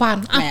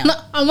 £34. Ma'am.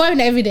 I'm wearing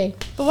it every day.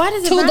 But why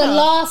does it Till matter? the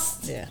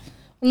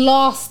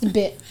last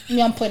bit.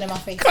 Me, I'm putting it in my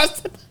face.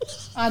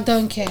 I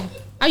don't care.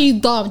 Are you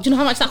dumb? Do you know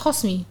how much that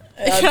cost me?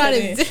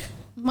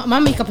 My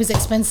makeup is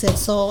expensive,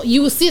 so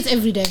you will see it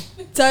every day.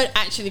 Don't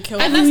actually kill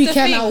me. Every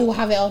weekend I will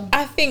have it on.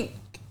 I think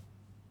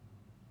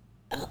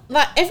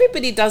like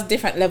everybody does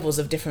different levels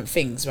of different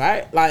things,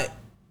 right? Like,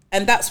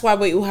 and that's why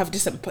we all have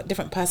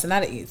different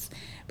personalities.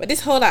 But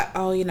this whole like,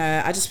 oh, you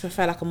know, I just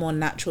prefer like a more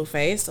natural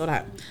face, or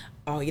like,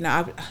 oh, you know,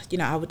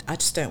 I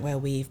just don't wear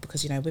weave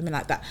because, you know, women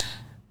like that.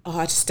 Oh,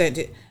 I just don't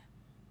do.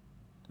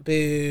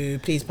 Boo!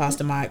 Please pass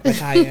the mic. We're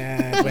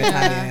tired. We're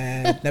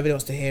tired. Nobody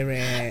wants to hear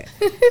it.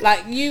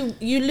 Like you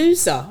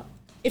loser.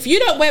 If you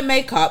don't wear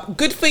makeup,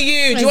 good for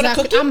you. Do you want a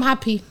cookie? I'm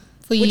happy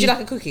for you. Would you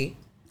like a cookie?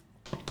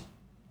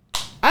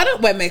 I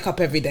don't wear makeup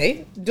every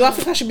day. Do I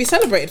think I should be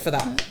celebrated for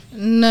that?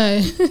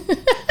 No.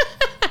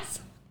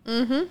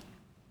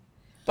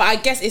 But I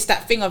guess it's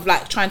that thing of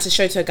like trying to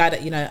show to a guy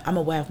that, you know, I'm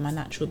aware of my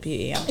natural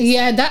beauty.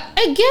 Yeah, that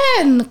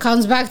again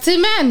comes back to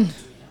men.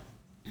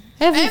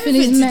 Everything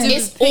is Everything to men. do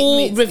It's with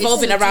all pygmies.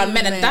 revolving It's to around do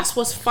men, with and that's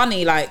what's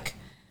funny. Like,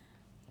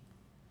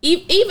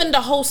 even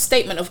the whole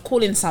statement of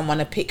calling someone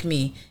a pick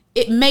me,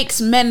 it makes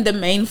men the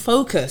main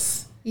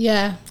focus.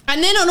 Yeah.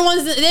 And they're not the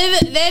ones.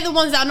 They're the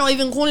ones that are not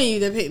even calling you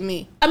the pick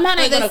me. A man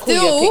ain't But gonna call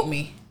they're you a still- pick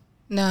me.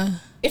 No.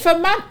 If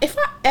I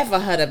ever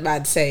heard a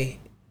man say,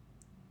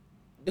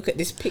 "Look at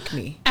this pick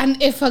me,"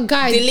 And if a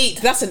guy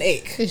delete. That's an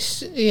ick.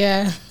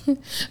 yeah.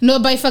 No,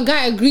 but if a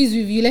guy agrees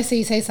with you, let's say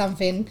you say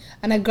something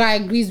and a guy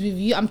agrees with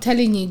you, I'm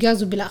telling you,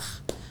 girls will be like,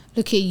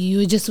 look at you,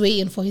 you're just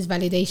waiting for his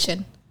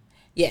validation.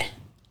 Yeah.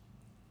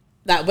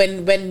 Like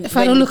when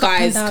I don't look up and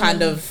guys down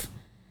kind on of,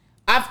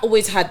 I've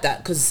always had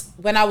that because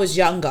when I was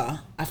younger,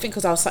 I think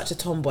because I was such a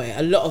tomboy,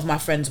 a lot of my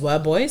friends were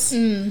boys.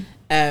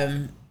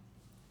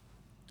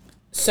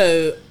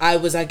 So I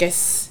was, I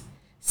guess,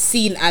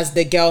 seen as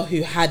the girl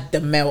who had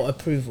the male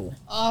approval,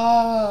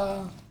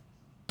 Oh.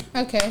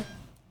 Okay.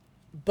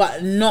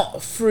 but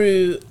not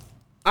through.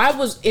 I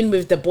was in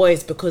with the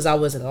boys because I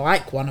was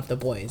like one of the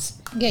boys,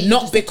 Yeah, you're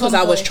not just a because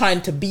I was tomboy.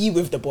 trying to be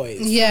with the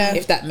boys. Yeah.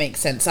 If that makes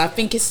sense. I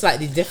think it's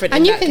slightly different.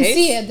 And in you that can case.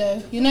 see it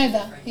though. You know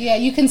that. Yeah,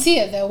 you can see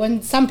it though.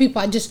 When some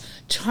people are just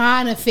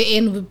trying to fit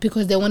in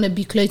because they want to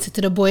be closer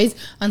to the boys,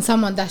 and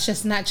someone that's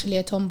just naturally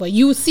a tomboy,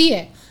 you will see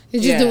it.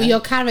 It's just Yeah. your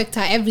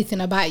character,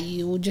 everything about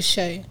you will just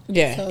show.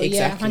 Yeah, So,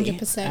 exactly. Yeah,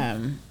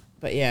 100%.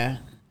 But yeah,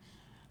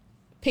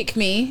 pick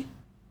me.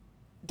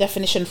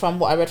 Definition from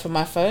what I read from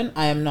my phone.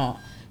 I am not.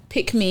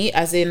 Pick me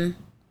as in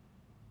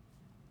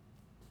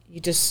you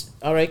just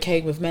are okay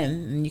with men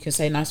and you can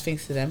say nice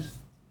things to them.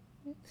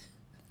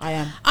 I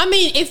am. I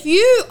mean, if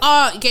you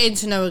are getting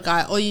to know a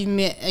guy or you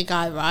meet a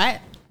guy, right,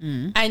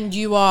 and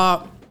you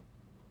are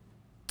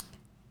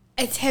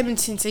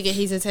attempting to get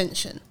his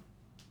attention,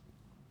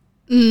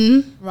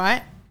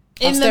 right,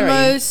 I'll stare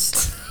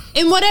at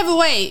you. in whatever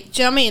way,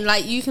 do you know what I mean?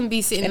 Like you can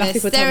be sitting Enough there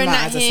people tell staring me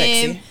at that as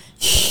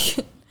a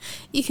him.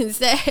 You can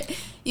stare.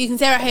 You can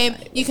stare at him.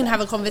 You can have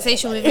a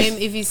conversation with him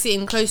if he's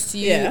sitting close to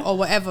you Yeah. or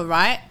whatever,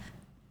 right?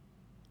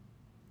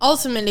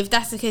 Ultimately, if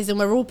that's the case, then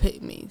we're all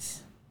pygmies.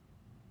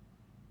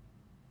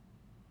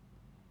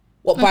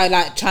 What by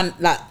like trying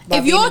like by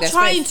If being in you're their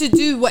trying space? to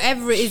do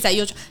whatever it is that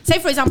you're say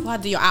for example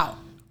Hadi, you're out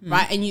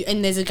right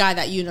and there's a guy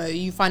that you know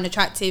you find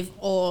attractive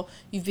or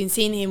you've been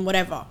seeing him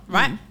whatever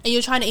right and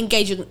you're trying to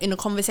engage in a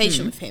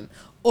conversation with him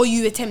or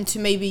you attempt to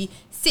maybe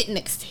sit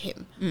next to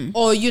him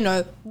or you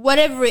know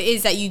whatever it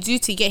is that you do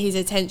to get his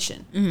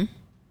attention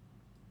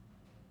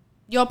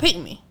you're a pick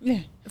me. Yeah.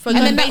 And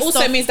And then that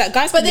also means that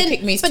guys can be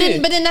pick me's too.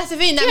 but then that's the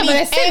thing that Yeah, but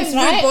means they're simps,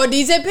 right?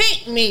 everybody's a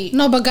pick me.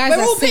 No, but guys we're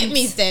are all simps. pick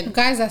me's then.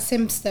 Guys are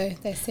simps though.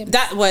 They're simps.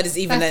 That word is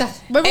even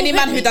That's- we're all any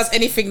man who pick-mes. does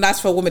anything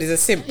nice for a woman is a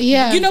simp.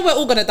 Yeah. You know we're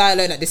all gonna die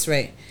alone at this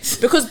rate.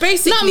 Because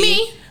basically Not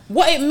me.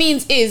 what it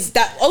means is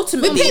that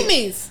ultimately We're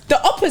pick-mes.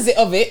 the opposite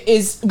of it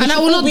is we And should I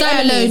will all not be die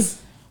enemies.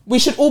 We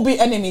should all be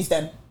enemies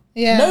then.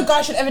 Yeah. No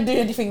guy should ever do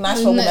anything nice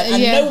for a woman,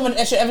 and yeah. no woman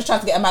should ever try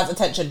to get a man's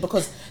attention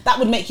because that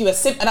would make you a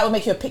simp and that would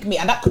make you a pick me,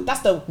 and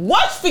that's the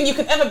worst thing you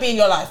could ever be in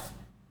your life.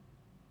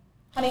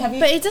 Honey, have you?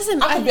 But it doesn't.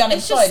 I could be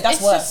it's unemployed. just- That's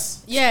it's worse.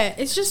 just- yeah,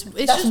 it's just.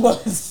 That's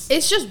worse.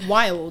 It's just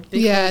wild.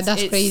 Because Yeah,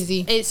 that's it's-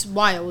 crazy. It's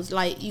wild.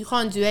 Like you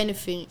can't do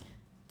anything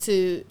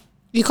to.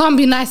 You can't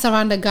be nice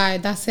around a guy.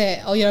 That's it.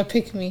 Or you're a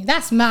pick me.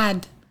 That's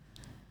mad.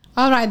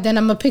 All right, then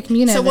I'm a pick me.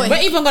 You know. So what- then.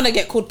 We're even gonna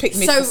get called pick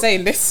me So- for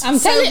saying this. I'm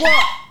So telling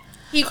what?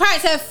 He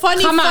cracks a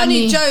funny Come at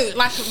me. joke.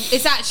 Like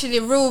it's actually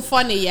real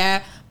funny,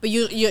 yeah. but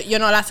you're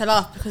not allowed to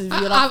laugh because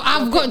you're laughing.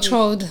 I've got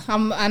trolled.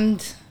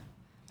 And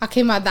I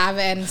came out the other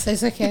end, so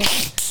it's okay.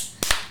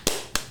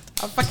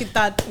 I'm fucking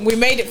done. We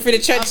made it through the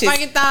trenches. I'm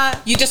fucking done.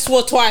 You just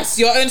swore twice.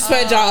 Your own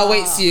swear jar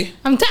awaits you.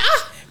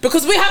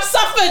 Because we have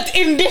suffered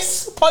in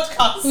this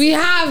podcast. We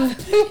have.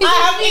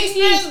 I have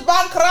experienced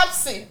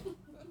bankruptcy.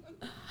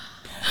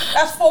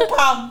 That's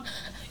 £4.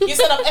 You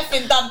said I'm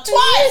effing done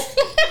twice.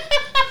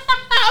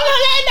 I'm not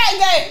letting that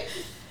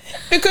go.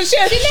 Because she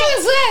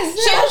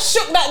has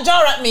shook that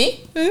jar at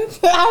me.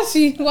 How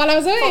she? While I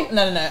was away.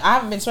 No. I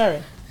haven't been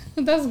swearing.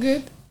 That's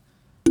good.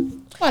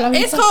 Well,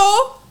 It's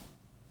cool.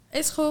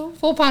 It's cool.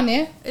 £4,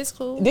 yeah? It's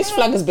cool. This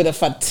flag has been a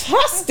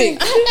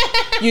fantastic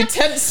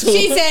utensil.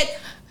 She said,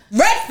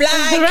 red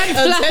flag. Red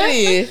I'm flag. telling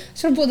you.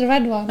 Should have bought the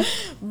red one.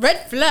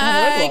 Red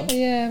flag. Red one.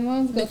 Yeah,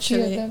 mom's got a few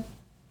of Literally. them.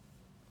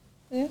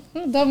 Yeah.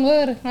 Don't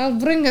worry. I'll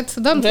bring it.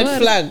 Don't Red worry.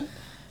 flag.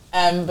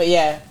 But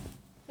yeah.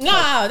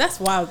 No, that's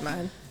wild,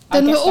 man.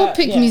 Then we're guess all that,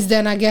 pick-me's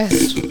then, I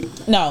guess.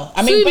 No,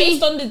 I mean, Sue me.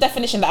 based on the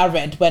definition that I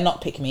read, we're not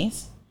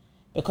pick-me's.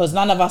 Because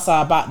none of us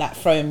are about that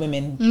throwing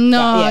women.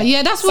 No,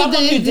 yeah, that's what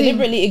Someone they who do.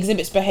 deliberately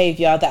exhibits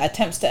behaviour that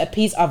attempts to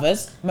appease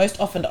others, most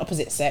often the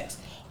opposite sex,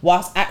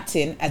 whilst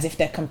acting as if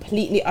they're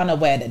completely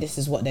unaware that this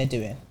is what they're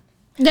doing.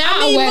 They are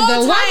mean, aware more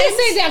though. Why times-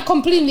 they say they are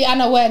completely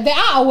unaware? They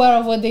are aware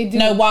of what they do.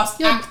 No, whilst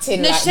You're-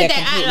 acting No, like she said they're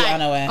they act completely like-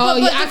 unaware. Oh,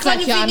 you but act the like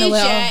funny you're thing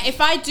unaware. is, yeah,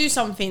 if I do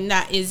something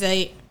that is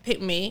a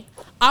pick me,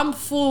 I'm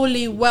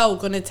fully well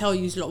gonna tell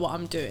you lot what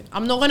I'm doing.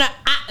 I'm not gonna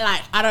act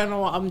like I don't know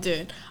what I'm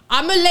doing.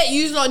 I'm gonna let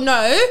you lot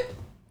know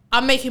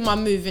I'm making my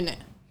move in it.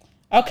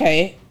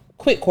 Okay,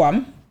 quick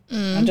one.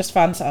 I just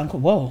found something.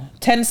 Whoa.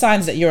 10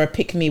 signs that you're a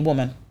pick-me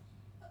woman.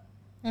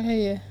 I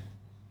hear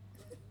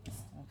you.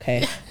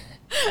 Okay.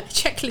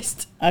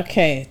 Checklist.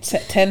 Okay.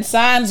 10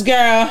 signs,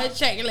 girl. A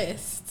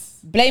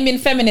checklist. Blaming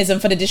feminism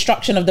for the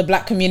destruction of the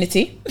black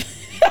community.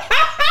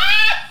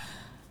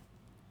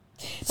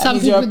 Some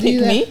means you're people a do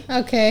pick-me.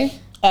 that. Okay.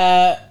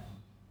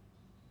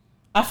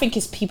 I think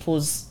it's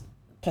people's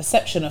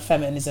perception of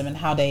feminism and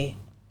how they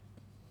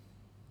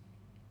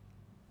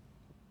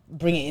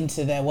bring it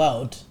into their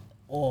world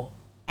or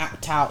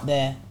act out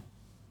their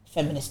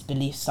feminist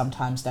beliefs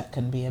sometimes that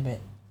can be a bit,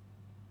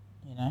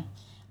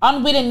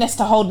 unwillingness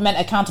to hold men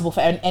accountable for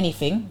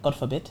anything, God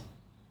forbid.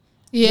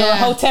 You're a Yeah.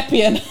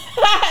 Hotepian.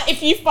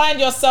 If you find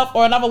yourself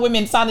or another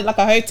woman sounding like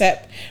a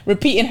Hotep,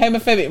 repeating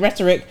homophobic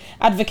rhetoric,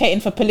 advocating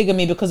for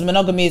polygamy because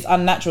monogamy is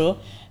unnatural.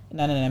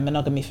 No,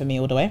 monogamy for me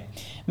all the way.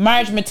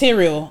 Marriage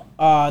material,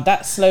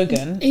 that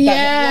slogan.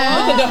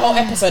 Yeah. We could do a whole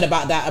episode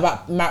about that,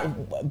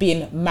 about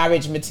being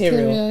marriage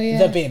material, Material,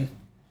 yeah. the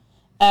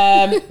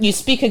bin. You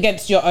speak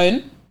against your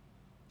own.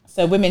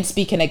 So women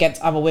speaking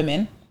against other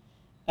women.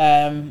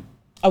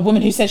 A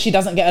woman who says she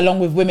doesn't get along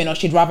with women or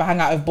she'd rather hang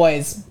out with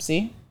boys.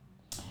 See?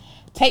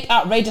 Take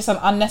outrageous and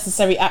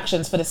unnecessary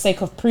actions for the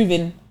sake of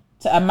proving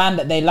to a man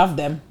that they love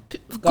them.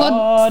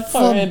 God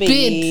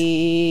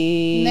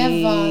forbid.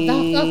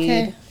 Never.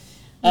 Okay.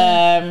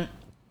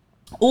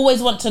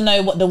 Always want to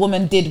know what the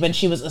woman did when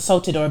she was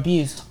assaulted or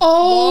abused.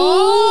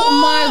 Oh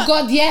my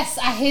God! Yes,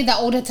 I hear that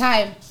all the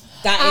time.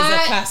 That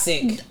is a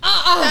classic.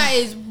 That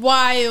is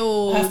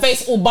wild. Her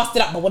face all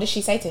busted up, but what did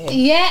she say to him?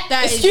 Yeah,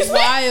 That is Excuse me?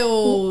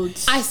 wild.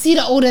 I see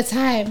that all the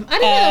time. I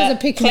didn't know that was a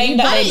pick claim me,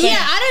 that but they don't- Yeah,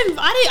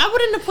 I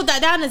wouldn't have put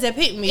that down as a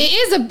pick me. it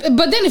is a.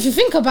 But then if you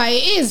think about it,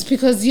 it is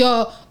because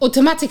you're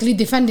automatically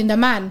defending the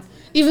man,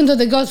 even though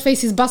the girl's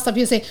face is busted up.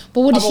 You say,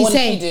 but what did But she what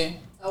say? did she do?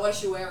 Oh, what is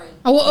she wearing?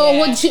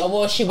 What did she? Or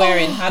what was she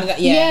wearing? How did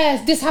that? Yeah.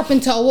 Yes, this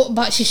happened to her,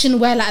 but she shouldn't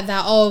wear like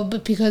that. Oh,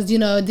 but because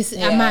this is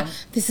a Yeah. man.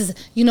 This is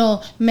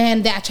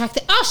men. They're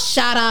attracted. Oh,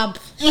 shut up!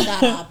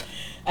 Shut up!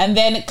 And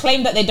then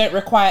claim that they don't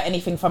require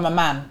anything from a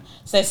man.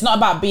 So it's not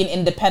about being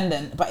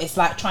independent, but it's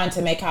like trying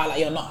to make out like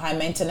you're not high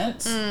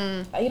maintenance.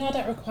 Like, I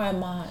don't require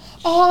much.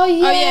 Oh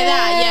yeah. Oh yeah,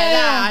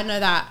 that. I know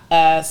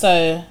that.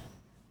 So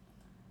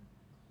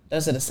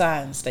those are the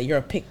signs that you're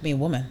a pick-me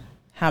woman.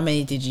 How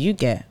many did you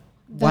get?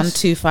 1,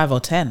 2, 5, or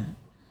 10?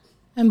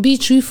 And be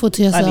truthful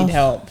to yourself. I need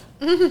help.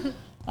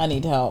 I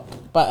need help.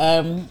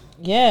 But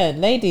yeah,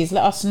 ladies,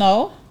 let us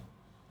know.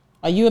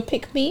 Are you a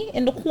pick-me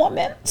in the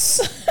comments?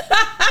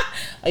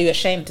 Are you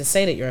ashamed to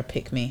say that you're a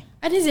pick-me?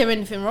 And is there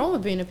anything wrong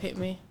with being a pick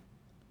me?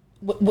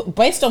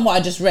 Based on what I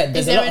just read,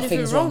 there's Is a there lot of anything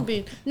things wrong wrong.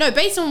 being? No,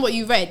 based on what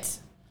you read,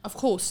 of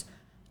course.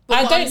 But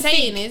I what don't I'm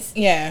saying think- is,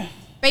 Yeah.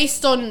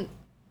 based on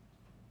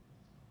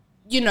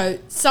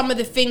some of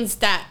the things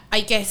that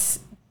I guess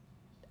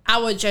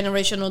our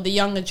generation or the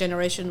younger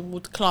generation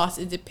would class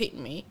as a pick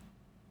me.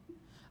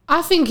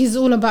 I think it's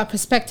all about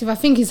perspective. I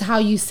think it's how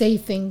you say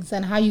things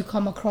and how you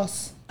come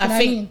across. You know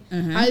what I mean?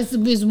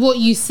 It's what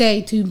you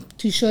say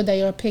to show that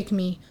you're a pick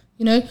me.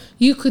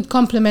 You could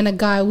compliment a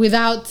guy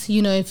without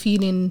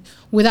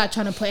without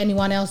trying to put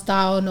anyone else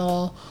down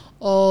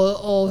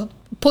or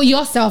put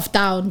yourself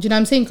down. Do you know what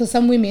I'm saying? Because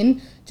some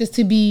women just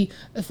to be,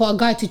 for a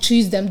guy to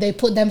choose them. They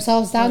put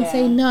themselves down, Yeah.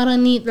 say, no, I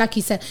don't need, like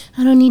you said,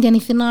 I don't need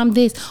anything, no, I'm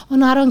this, oh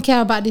no, I don't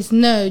care about this.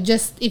 No,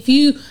 just if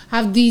you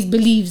have these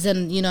beliefs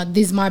and, you know,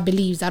 these my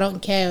beliefs, I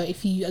don't care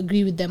if you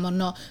agree with them or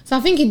not. So I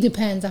think it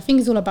depends. I think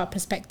it's all about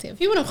perspective.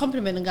 If you want to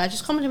compliment a guy,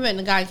 just compliment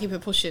the guy and keep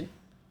it pushing.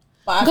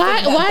 But I Guy-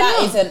 think that, why that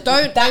not? isn't,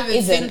 Don't that overthink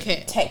isn't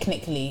it.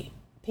 technically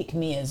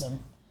pick-meism.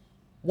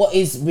 What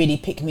is really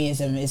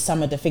pick-meism is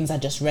some of the things I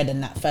just read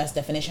in that first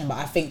definition. But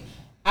I think,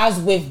 as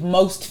with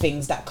most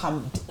things that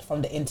come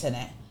from the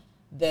internet,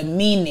 the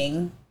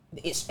meaning,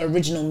 its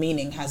original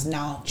meaning, has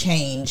now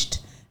changed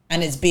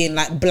and is being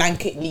like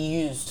blanketly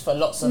used for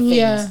lots of things,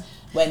 Yeah.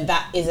 when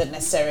that isn't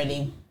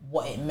necessarily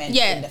what it meant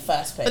Yeah. in the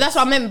first place. But that's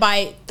what I meant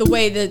by the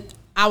way that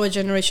our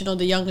generation, or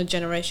the younger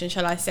generation,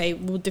 shall I say,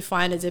 will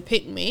define as a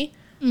pick me.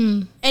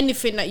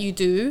 Anything that you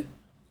do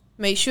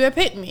makes you a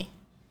pick me.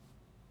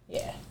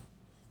 Yeah.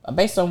 But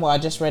based on what I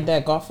just read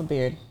there, God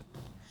forbid.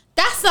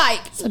 That's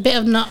like It's a bit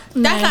of not.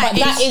 that's like But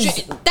that is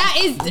that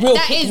is real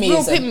that is real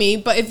pick-meism. pick me.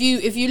 But if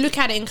you look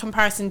at it in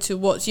comparison to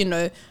what's, you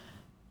know,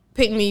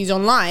 pick me's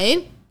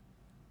online,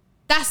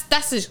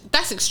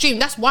 that's extreme.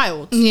 That's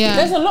wild. Yeah.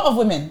 There's a lot of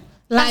women,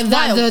 Like That's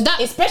that, wild.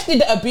 that especially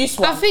the abuse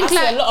one. I think see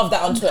like a lot of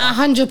that on Twitter.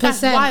 100%.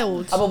 That's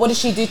wild. Oh, but what did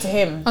she do to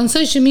him? On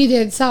social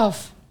media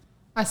itself,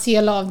 I see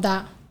a lot of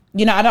that.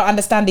 You know, I don't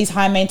understand these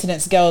high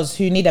maintenance girls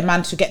who need a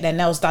man to get their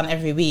nails done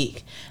every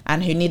week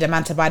and who need a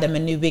man to buy them a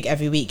new wig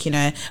every week. You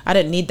know, I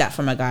don't need that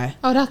from a guy.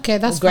 Oh, okay,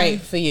 that's Great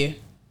fine. for you.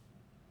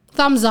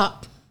 Thumbs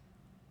up.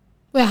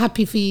 We're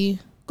happy for you.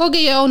 Go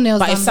get your own nails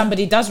But done. if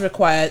somebody does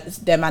require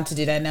their man to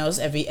do their nails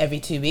every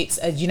 2 weeks,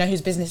 do you know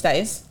whose business that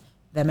is?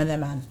 Them and their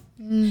man.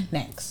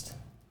 Next.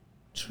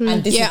 True.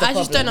 And this Yeah, is the I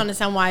just problem. don't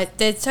understand why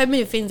there's so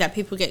many things that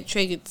people get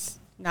triggered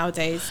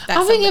nowadays. That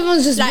I think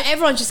everyone's just like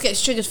everyone just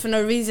gets triggered for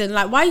no reason.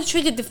 Like, why are you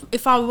triggered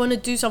if I want to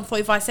do something,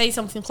 if I say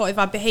something, or if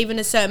I behave in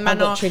a certain I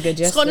manner? got triggered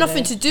It's got yesterday.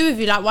 nothing to do with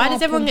you. Like, why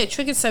does everyone happened? get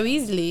triggered so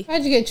easily?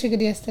 How'd you get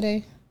triggered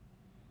yesterday?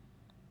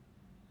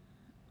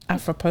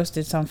 Afra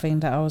posted something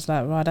that I was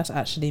like, wow, that's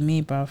actually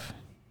me, bruv.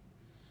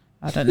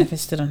 I don't know if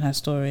it's still on her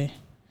story.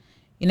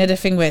 You know the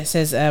thing where it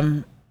says,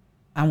 I'm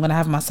gonna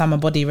have my summer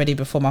body ready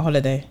before my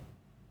holiday.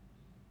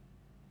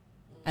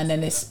 And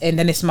then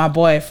it's my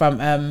boy from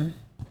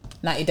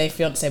 90 Day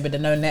Fiance with the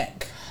no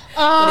neck.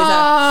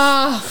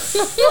 Ah,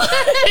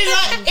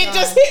 It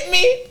just hit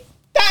me.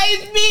 That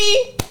is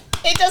me.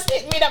 It just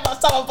hit me that my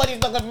summer body's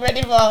not gonna be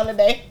ready for a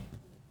holiday.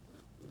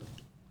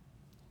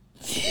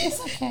 it's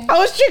okay. I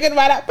was triggered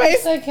by that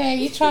It's face. okay.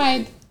 You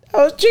tried. I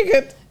was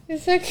triggered.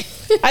 It's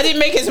okay. I didn't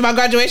make it to my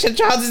graduation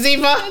trousers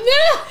either.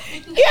 No.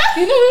 Yeah.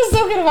 You know, we were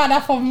talking about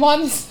that for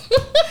months.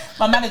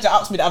 My manager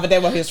asked me the other day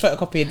while he was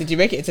photocopying, did you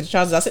make it into the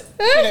trousers? I said,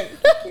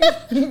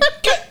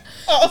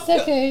 It's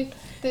okay.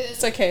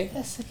 It's okay.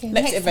 It's okay.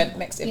 Next event.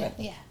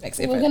 Yeah. Next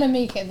We're event. gonna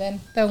make it then.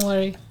 Don't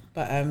worry.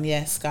 But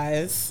yes,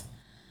 guys.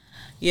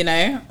 You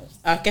know,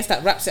 I guess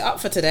that wraps it up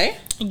for today.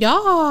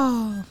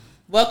 Yeah.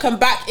 Welcome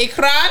back,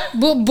 Ikran.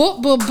 Boop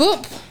boop boop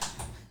boop.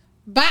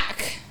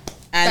 Back.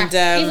 And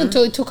Back. Even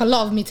though it took a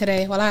lot of me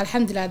today. Well,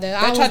 alhamdulillah. Though.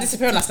 don't try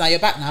disappearing on us now. You're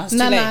back now. It's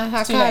No, too late. no, I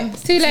It's too can't. late.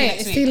 It's too late. next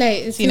It's week. too late.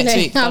 It's See you too next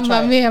late. week. Don't try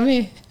I'm it.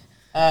 here.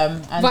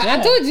 And But yeah. I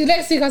told you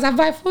next week I was like,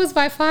 by force,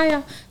 by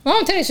fire. My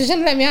mom told me she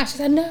shouldn't let me out. She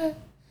said, no,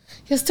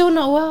 you're still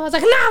not well. I was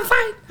like, no, I'm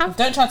fine.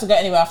 Don't try to go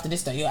anywhere after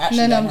this though. You're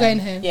actually No, I'm going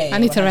home. Yeah, I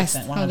need to 100%, rest.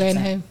 I'm going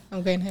 100%. home.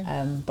 I'm going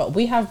home. But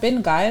we have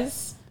been,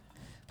 guys.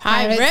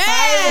 Pirates.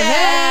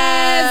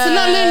 It's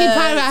not lonely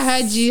pirate. I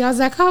heard you. I was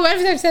like, oh,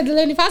 every time you said the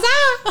lonely pirate,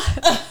 I was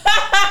like,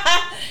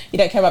 ah. You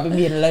don't care about me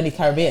being a lonely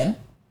Caribbean.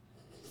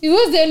 He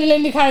was the only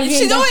lonely Caribbean.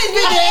 She's always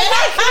been there.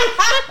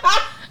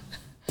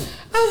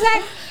 I was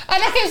like,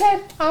 and I kept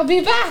saying, I'll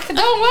be back. Don't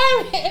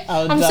worry.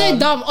 Oh, I'm so damn.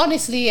 dumb,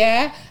 honestly.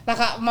 Yeah. Like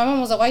my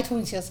mom was like, why are you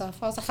talking to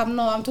yourself? I was like, I'm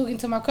not. I'm talking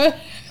to my co.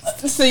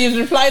 So you've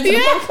replied to the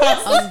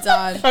podcast. I'm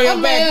done. From your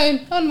On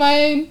bed.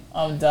 my own.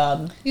 I'm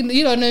done.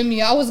 You don't know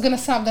me. I was gonna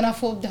snap, then I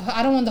thought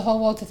I don't want the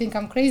whole world to think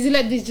I'm crazy.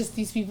 Let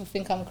these people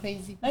think I'm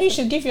crazy. No, you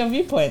should give your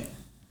viewpoint.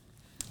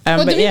 Well,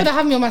 the but people yeah. that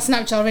have me on my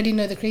Snapchat already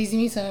know the crazy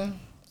me, so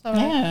it's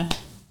alright. Yeah.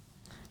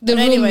 The But room.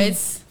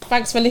 anyways,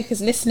 Thanks for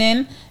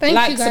listening. Thank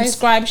like, you, guys.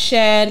 subscribe,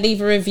 share,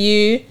 leave a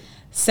review.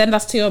 Send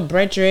us to your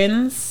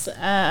brethrens.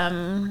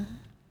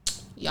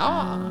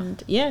 Yeah.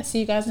 And yeah, see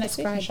you guys next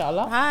week, Subscribe.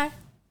 inshallah. bye.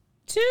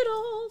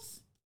 Toodles.